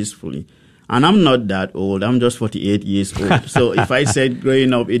living peacefully. And I'm not that old. I'm just 48 years old. So if I said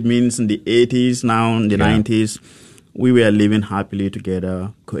growing up, it means in the 80s, now in the 90s, we were living happily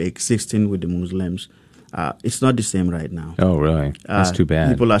together, coexisting with the Muslims. It's not the same right now. Oh, really? That's too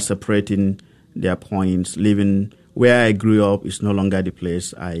bad. People are separating their points. Living where I grew up is no longer the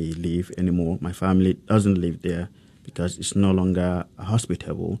place I live anymore. My family doesn't live there because it's no longer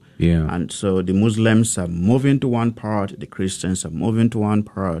hospitable. Yeah. And so the Muslims are moving to one part, the Christians are moving to one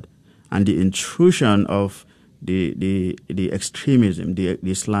part, and the intrusion of the extremism, the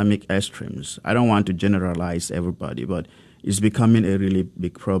Islamic extremes. I don't want to generalize everybody, but it's becoming a really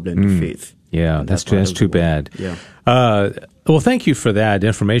big problem in faith. Yeah, that's too bad. Yeah. Well, thank you for that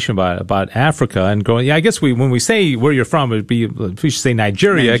information about Africa and growing. Yeah, I guess when we say where you're from, we should say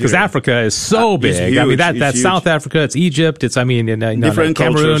Nigeria, because Africa is so big. I mean, that's South Africa, it's Egypt, it's, I mean, in different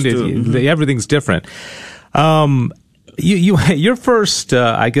Cameroon, cultures too. Everything's different. Your first,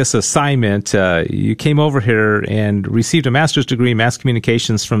 I guess, assignment, you came over here and received a master's degree in mass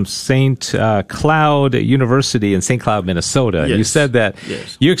communications from St. Cloud University in St. Cloud, Minnesota. Yes. You said that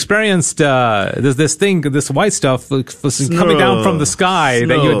you experienced this white stuff coming down from the sky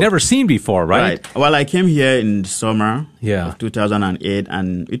that you had never seen before, right? Well, I came here in the summer of 2008,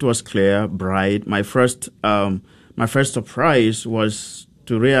 and it was clear, bright. My first surprise was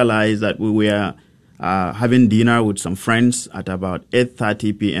to realize that we were having dinner with some friends at about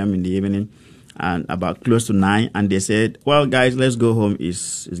 8:30 p.m. in the evening, and about close to 9, and they said, well, guys, let's go home.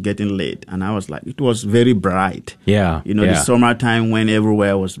 It's getting late. And I was like, it was very bright. The summertime when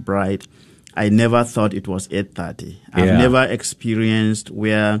everywhere was bright. I never thought it was 8:30. I've never experienced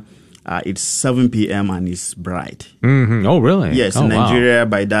where it's 7 p.m. and it's bright. Mm-hmm. Oh, really? Yes, in Nigeria,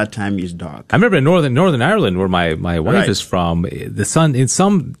 by that time, it's dark. I remember in Northern Ireland, where my wife is from, the sun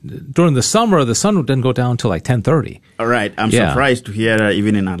during the summer, the sun didn't go down till like 10:30. All right. I'm surprised to hear that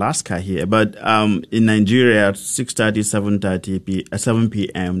even in Alaska here. But in Nigeria, at 6:30, 7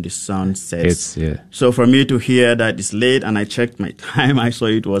 p.m., the sun sets. So for me to hear that it's late, and I checked my time, I saw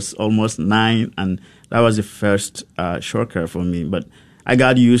it was almost 9, and that was the first shocker for me. But I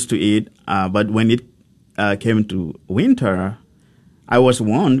got used to it, but when it came to winter, I was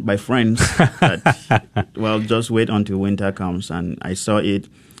warned by friends that, well, just wait until winter comes, and I saw it.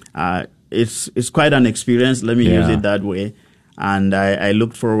 It's quite an experience, let me use it that way, and I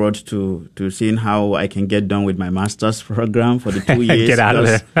looked forward to seeing how I can get done with my master's program for the 2 years. Get out of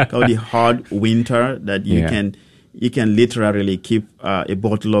there. Because the hard winter that you can literally keep a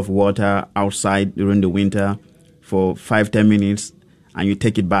bottle of water outside during the winter for 5-10 minutes, and you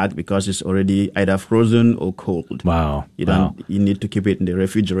take it back because it's already either frozen or cold. Wow. You need to keep it in the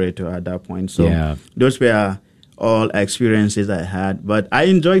refrigerator at that point. So those were all experiences I had. But I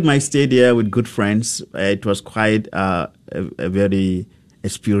enjoyed my stay there with good friends. It was quite a very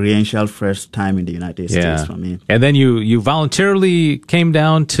experiential first time in the United States for me. And then you voluntarily came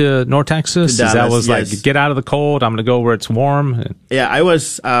down to North Texas? To Dallas, that was like, get out of the cold, I'm going to go where it's warm? Yeah, I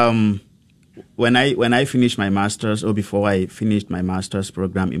was... When I finished my master's, or before I finished my master's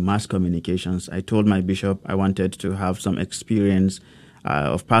program in mass communications, I told my bishop I wanted to have some experience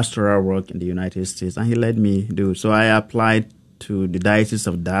of pastoral work in the United States, and he let me do. So I applied to the Diocese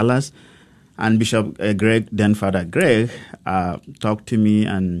of Dallas, and Bishop Greg, then Father Greg, talked to me,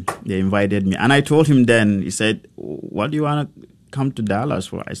 and they invited me. And I told him then, he said, what do you want to come to Dallas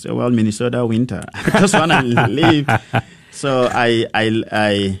for? I said, well, Minnesota winter. I just want to leave. So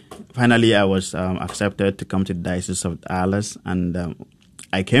finally I was accepted to come to the Diocese of Dallas, and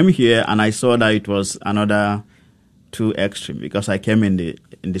I came here, and I saw that it was another too extreme, because I came in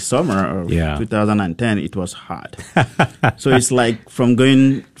the summer of 2010. It was hot. So it's like from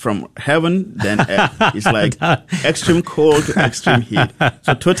going from heaven, then it's like extreme cold to extreme heat.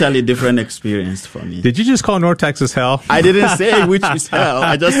 So totally different experience for me. Did you just call North Texas hell? I didn't say which is hell.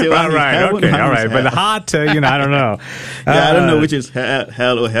 I just said heaven, all right. But the hot, I don't know. I don't know which is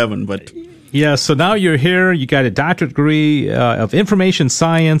hell or heaven, but... Yeah, so now you're here. You got a doctorate degree of information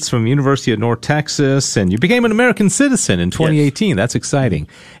science from University of North Texas, and you became an American citizen in 2018. Yes. That's exciting.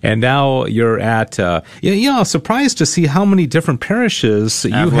 And now you're at, I'm surprised to see how many different parishes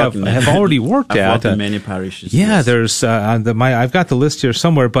you have already worked at. I've worked in many parishes. Yeah, there's, I've got the list here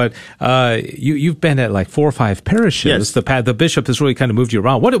somewhere, but you've been at like 4 or 5 parishes. Yes. The bishop has really kind of moved you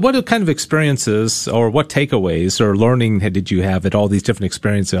around. What kind of experiences or what takeaways or learning did you have at all these different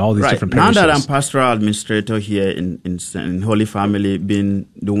experiences, all these different parishes? That I'm pastoral administrator here in Holy Family, being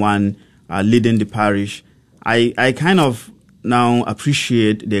the one leading the parish, I kind of now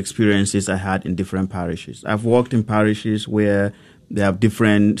appreciate the experiences I had in different parishes. I've worked in parishes where they have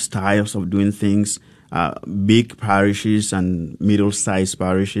different styles of doing things, big parishes and middle-sized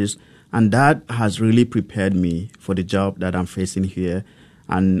parishes, and that has really prepared me for the job that I'm facing here.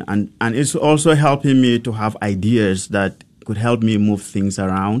 And it's also helping me to have ideas that could help me move things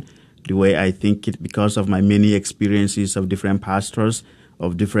around the way I think it, because of my many experiences of different pastors,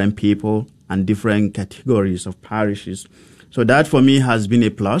 of different people, and different categories of parishes. So that for me has been a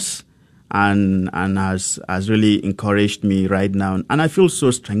plus, and has really encouraged me right now. And I feel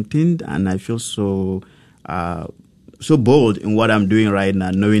so strengthened, and I feel so bold in what I'm doing right now,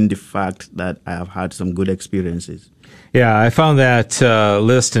 knowing the fact that I have had some good experiences. Yeah, I found that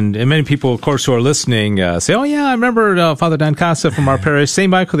list, and many people, of course, who are listening say, oh, yeah, I remember Father Dan Casa from our parish, St.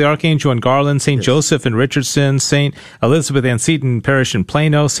 Michael the Archangel in Garland, St. Joseph in Richardson, St. Elizabeth Ann Seton Parish in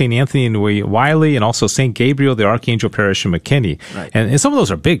Plano, St. Anthony in Wiley, and also St. Gabriel the Archangel Parish in McKinney. Right. And some of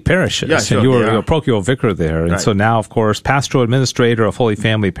those are big parishes. Yeah, sure, and you were a parochial vicar there. And so now, of course, pastoral administrator of Holy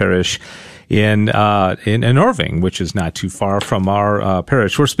Family Parish in Irving, which is not too far from our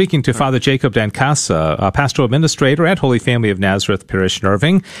parish. We're speaking to Father Jacob Dancasa, pastoral administrator at Holy Family of Nazareth Parish in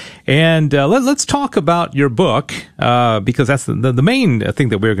Irving. And let's talk about your book, because that's the main thing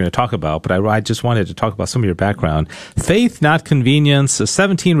that we're going to talk about. But I just wanted to talk about some of your background. Faith, Not Convenience,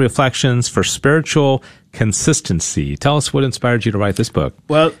 17 Reflections for Spiritual Consistency. Tell us what inspired you to write this book.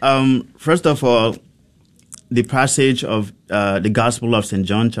 Well, first of all, the passage of the Gospel of St.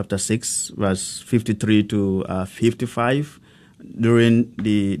 John, chapter 6, verse 53 to 55, during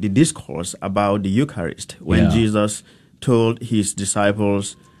the discourse about the Eucharist, when Jesus told his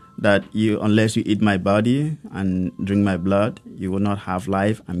disciples that unless you eat my body and drink my blood, you will not have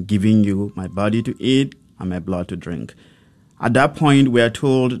life. I'm giving you my body to eat and my blood to drink. At that point, we are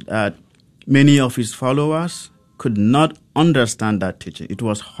told that many of his followers could not understand that teaching. It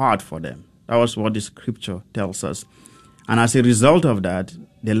was hard for them. That was what the scripture tells us. And as a result of that,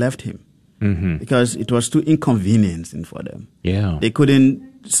 they left him because it was too inconveniencing for them. Yeah. They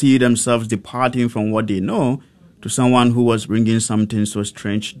couldn't see themselves departing from what they know to someone who was bringing something so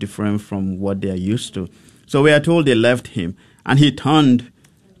strange, different from what they are used to. So we are told they left him. And he turned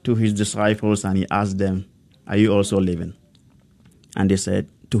to his disciples and he asked them, are you also living? And they said,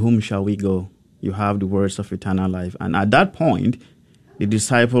 to whom shall we go? You have the words of eternal life. And at that point, the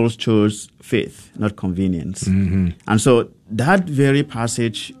disciples chose faith, not convenience. And so that very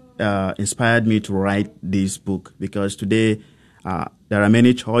passage inspired me to write this book, because today there are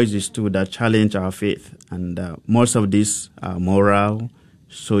many choices too that challenge our faith. And most of these moral,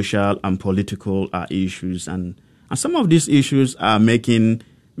 social, and political issues. And some of these issues are making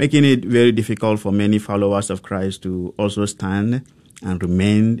it very difficult for many followers of Christ to also stand and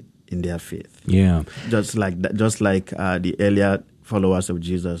remain in their faith. Yeah. Just like the earlier followers of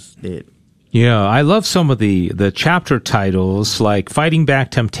Jesus did. Yeah, I love some of the chapter titles, like Fighting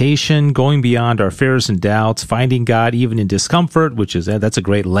Back Temptation, Going Beyond Our Fears and Doubts, Finding God Even in Discomfort, that's a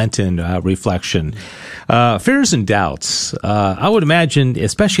great Lenten reflection. Fears and doubts. I would imagine,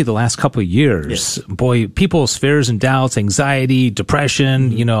 especially the last couple of years, boy, people's fears and doubts, anxiety,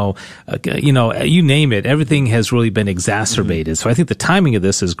 depression, you name it, everything has really been exacerbated. So I think the timing of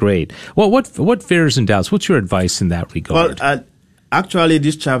this is great. Well, what fears and doubts? What's your advice in that regard? Well, actually,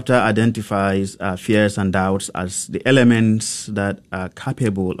 this chapter identifies fears and doubts as the elements that are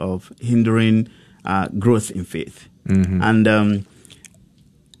capable of hindering growth in faith. And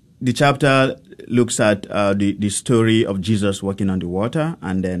the chapter looks at the story of Jesus walking on the water,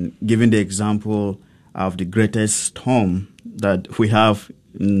 and then giving the example of the greatest storm that we have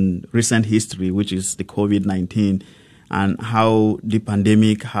in recent history, which is the COVID-19, and how the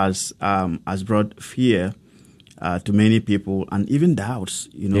pandemic has brought fear to many people, and even doubts,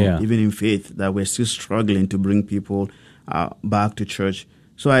 even in faith, that we're still struggling to bring people back to church.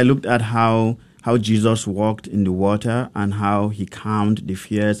 So I looked at how Jesus walked in the water and how he calmed the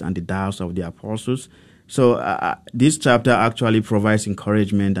fears and the doubts of the apostles. So this chapter actually provides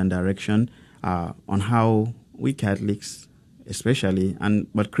encouragement and direction on how we Catholics, especially,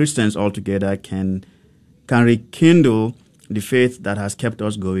 but Christians altogether, can rekindle the faith that has kept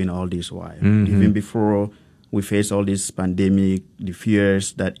us going all this while, even before we face all this pandemic, the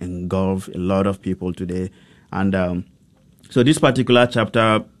fears that engulf a lot of people today. And so this particular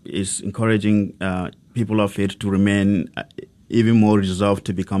chapter is encouraging people of faith to remain even more resolved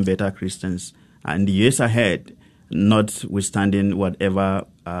to become better Christians in the years ahead, notwithstanding whatever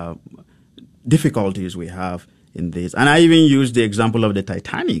difficulties we have in this. And I even used the example of the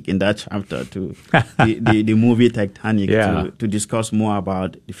Titanic in that chapter, the movie Titanic, to discuss more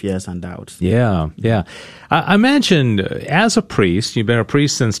about the fears and doubts. Yeah. I imagine, as a priest, you've been a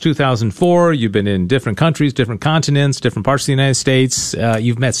priest since 2004, you've been in different countries, different continents, different parts of the United States,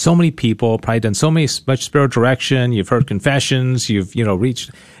 you've met so many people, probably done much spiritual direction, you've heard confessions, you've,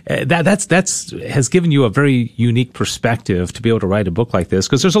 reached, that's has given you a very unique perspective to be able to write a book like this,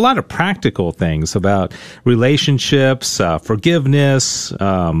 because there's a lot of practical things about relationships, forgiveness,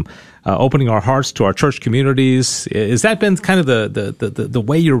 opening our hearts to our church communities. Has that been kind of the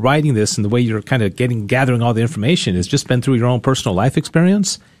way you're writing this, and the way you're kind of gathering all the information? Has just been through your own personal life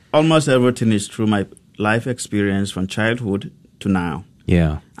experience? Almost everything is through my life experience from childhood to now.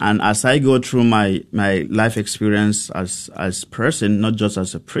 Yeah. And as I go through my life experience as person, not just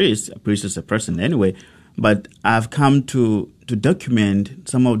as a priest is a person anyway, but I've come to document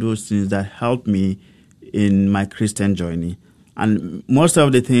some of those things that helped me in my Christian journey. And most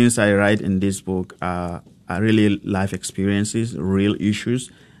of the things I write in this book are really life experiences, real issues.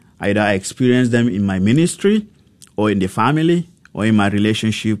 Either I experience them in my ministry, or in the family, or in my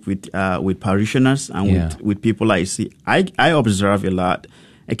relationship with parishioners and with people I see. I observe a lot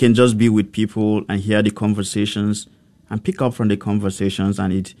I can just be with people and hear the conversations and pick up from the conversations,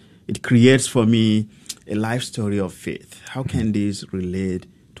 and it creates for me a life story of faith. How can this relate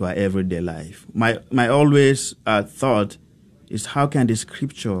to our everyday life? My always thought is, how can the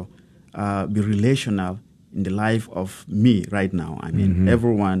scripture be relational in the life of me right now? I mean,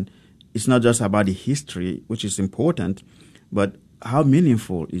 everyone, it's not just about the history, which is important, but how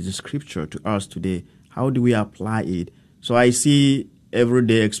meaningful is the scripture to us today? How do we apply it? So I see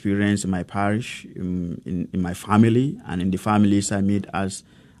everyday experience in my parish, in my family, and in the families I meet as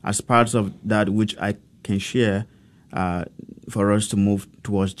parts of that which I can share for us to move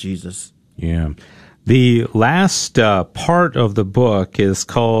towards Jesus. Yeah. The last part of the book is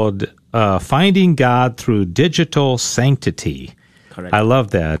called Finding God Through Digital Sanctity. Correct. I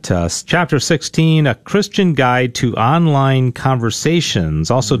love that. Chapter 16, A Christian Guide to Online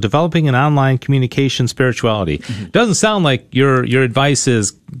Conversations, also developing an online communication spirituality. Doesn't sound like your advice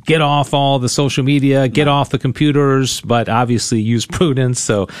is get off all the social media, get off the computers, but obviously use prudence.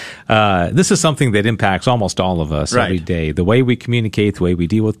 So this is something that impacts almost all of us every day. The way we communicate, the way we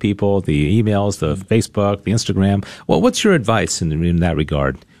deal with people, the emails, the Facebook, the Instagram. Well, what's your advice in that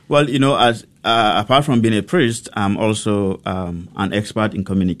regard? Well, as apart from being a priest, I'm also an expert in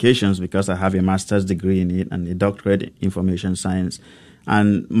communications because I have a master's degree in it and a doctorate in information science.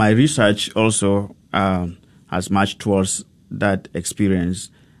 And my research also has matched towards that experience.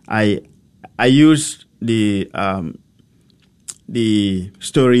 I used the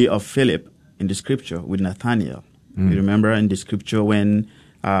story of Philip in the scripture with Nathaniel. You remember in the scripture when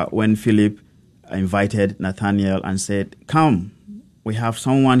Philip invited Nathaniel and said, "Come, we have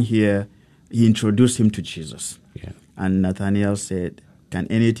someone here." He introduced him to Jesus. Yeah. And Nathaniel said, "Can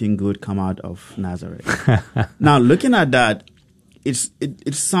anything good come out of Nazareth?" Now, looking at that,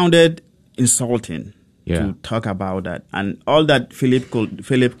 it sounded insulting to talk about that. And all that Philip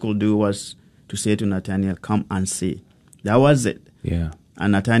could do was to say to Nathaniel, "Come and see." That was it. Yeah.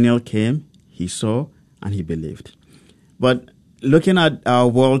 And Nathaniel came, he saw, and he believed. But looking at our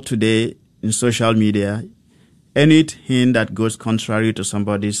world today in social media, anything that goes contrary to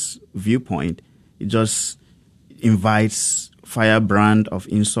somebody's viewpoint, it just invites firebrand of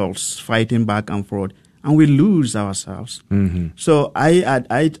insults, fighting back and forth, and we lose ourselves. So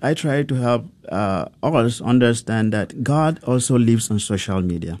I try to help us understand that God also lives on social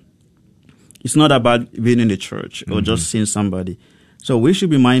media. It's not about being in the church or just seeing somebody. So we should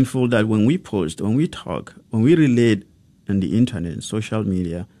be mindful that when we post, when we talk, when we relate on the internet, social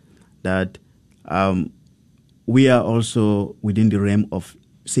media, that we are also within the realm of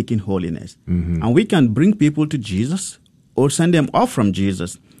seeking holiness. And we can bring people to Jesus or send them off from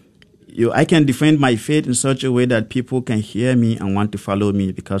Jesus. I can defend my faith in such a way that people can hear me and want to follow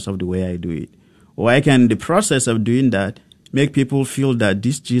me because of the way I do it. Or I can, in the process of doing that, make people feel that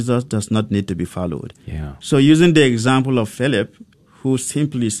this Jesus does not need to be followed. Yeah. So using the example of Philip, who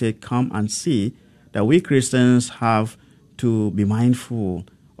simply said, "Come and see," that we Christians have to be mindful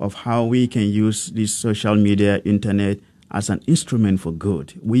of how we can use this social media, internet, as an instrument for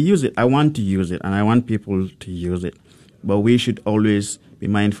good. We use it. I want to use it, and I want people to use it. But we should always be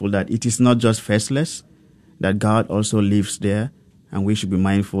mindful that it is not just faceless, that God also lives there, and we should be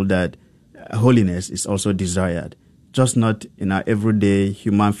mindful that holiness is also desired, just not in our everyday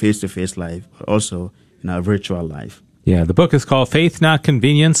human face-to-face life, but also in our virtual life. Yeah, the book is called Faith Not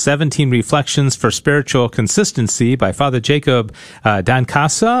Convenience, 17 Reflections for Spiritual Consistency by Father Jacob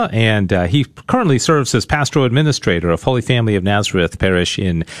Dancasa, and he currently serves as pastoral administrator of Holy Family of Nazareth Parish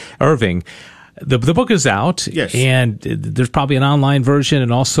in Irving. The book is out, yes, and there's probably an online version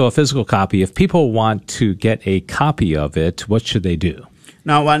and also a physical copy. If people want to get a copy of it, what should they do?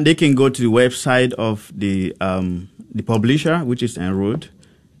 Now, they can go to the website of the publisher, which is Enrolled,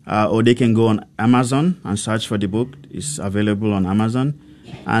 or they can go on Amazon and search for the book. It's available on Amazon.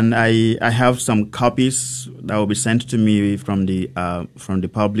 And I have some copies that will be sent to me from the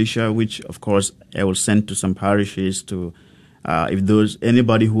publisher, which of course I will send to some parishes to, if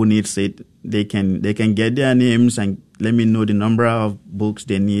anybody who needs it, they can get their names and let me know the number of books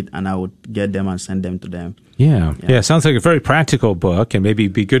they need, and I would get them and send them to them. Yeah. Sounds like a very practical book, and maybe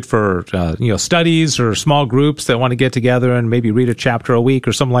be good for studies or small groups that want to get together and maybe read a chapter a week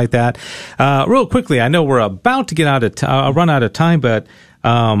or something like that. Real quickly, I know we're about to get run out of time, but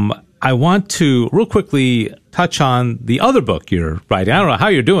I want to real quickly touch on the other book you're writing. I don't know how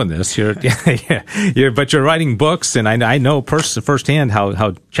you're doing this. But you're writing books, and I know firsthand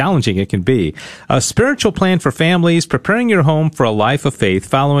how challenging it can be. A Spiritual Plan for Families, Preparing Your Home for a Life of Faith,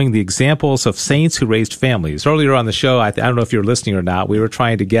 following the examples of saints who raised families. Earlier on the show, I don't know if you're listening or not, we were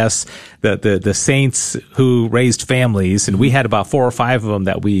trying to guess the saints who raised families, and we had about 4 or 5 of them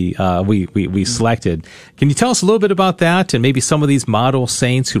that we selected. Can you tell us a little bit about that, and maybe some of these model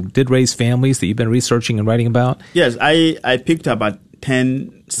saints who did raise families that you've been researching and writing about? Yes, I picked about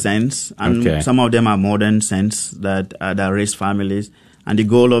 10 saints, and some of them are modern saints that raise families. And the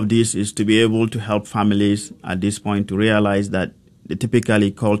goal of this is to be able to help families at this point to realize that they typically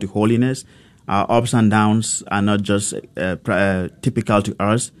call to holiness. Our ups and downs are not just typical to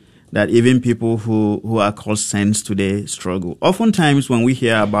us, that even people who are called saints today struggle. Oftentimes when we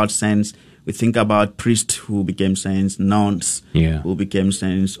hear about saints, we think about priests who became saints, nuns who became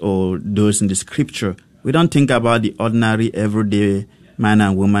saints, or those in the scripture. We don't think about the ordinary, everyday man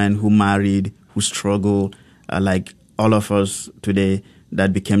and woman who married, who struggle, like all of us today,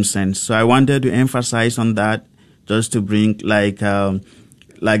 that became saints. So I wanted to emphasize on that, just to bring like the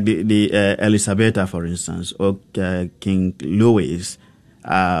Elisabetta, for instance, or King Louis,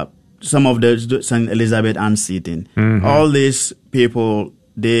 some of those, Saint Elizabeth Ann Seton. All these people,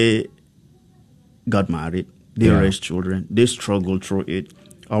 they got married, they raised children, they struggled through it,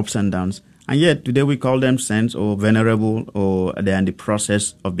 ups and downs. And yet today we call them saints or venerable, or they're in the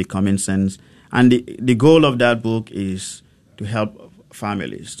process of becoming saints. And the goal of that book is to help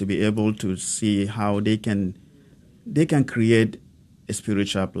families to be able to see how they can create a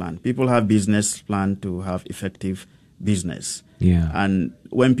spiritual plan. People have business plan to have effective business. And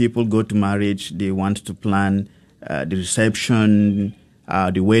when people go to marriage, they want to plan the reception,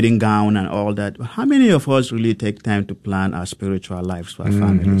 the wedding gown and all that. How many of us really take time to plan our spiritual lives for our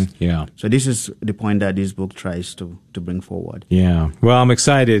families? So this is the point that this book tries to bring forward. Well, I'm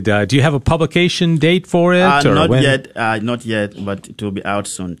excited. Do you have a publication date for it? Not yet, but it will be out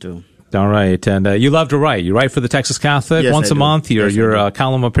soon too. All right. And you love to write. You write for the Texas Catholic once a month. Your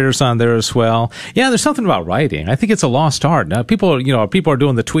column appears on there as well. Yeah, there's something about writing. I think it's a lost art. Now, people are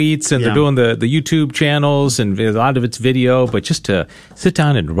doing the tweets and they're doing the YouTube channels, and a lot of it's video, but just to sit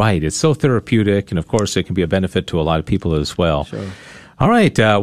down and write, it's so therapeutic. And of course, it can be a benefit to a lot of people as well. All right.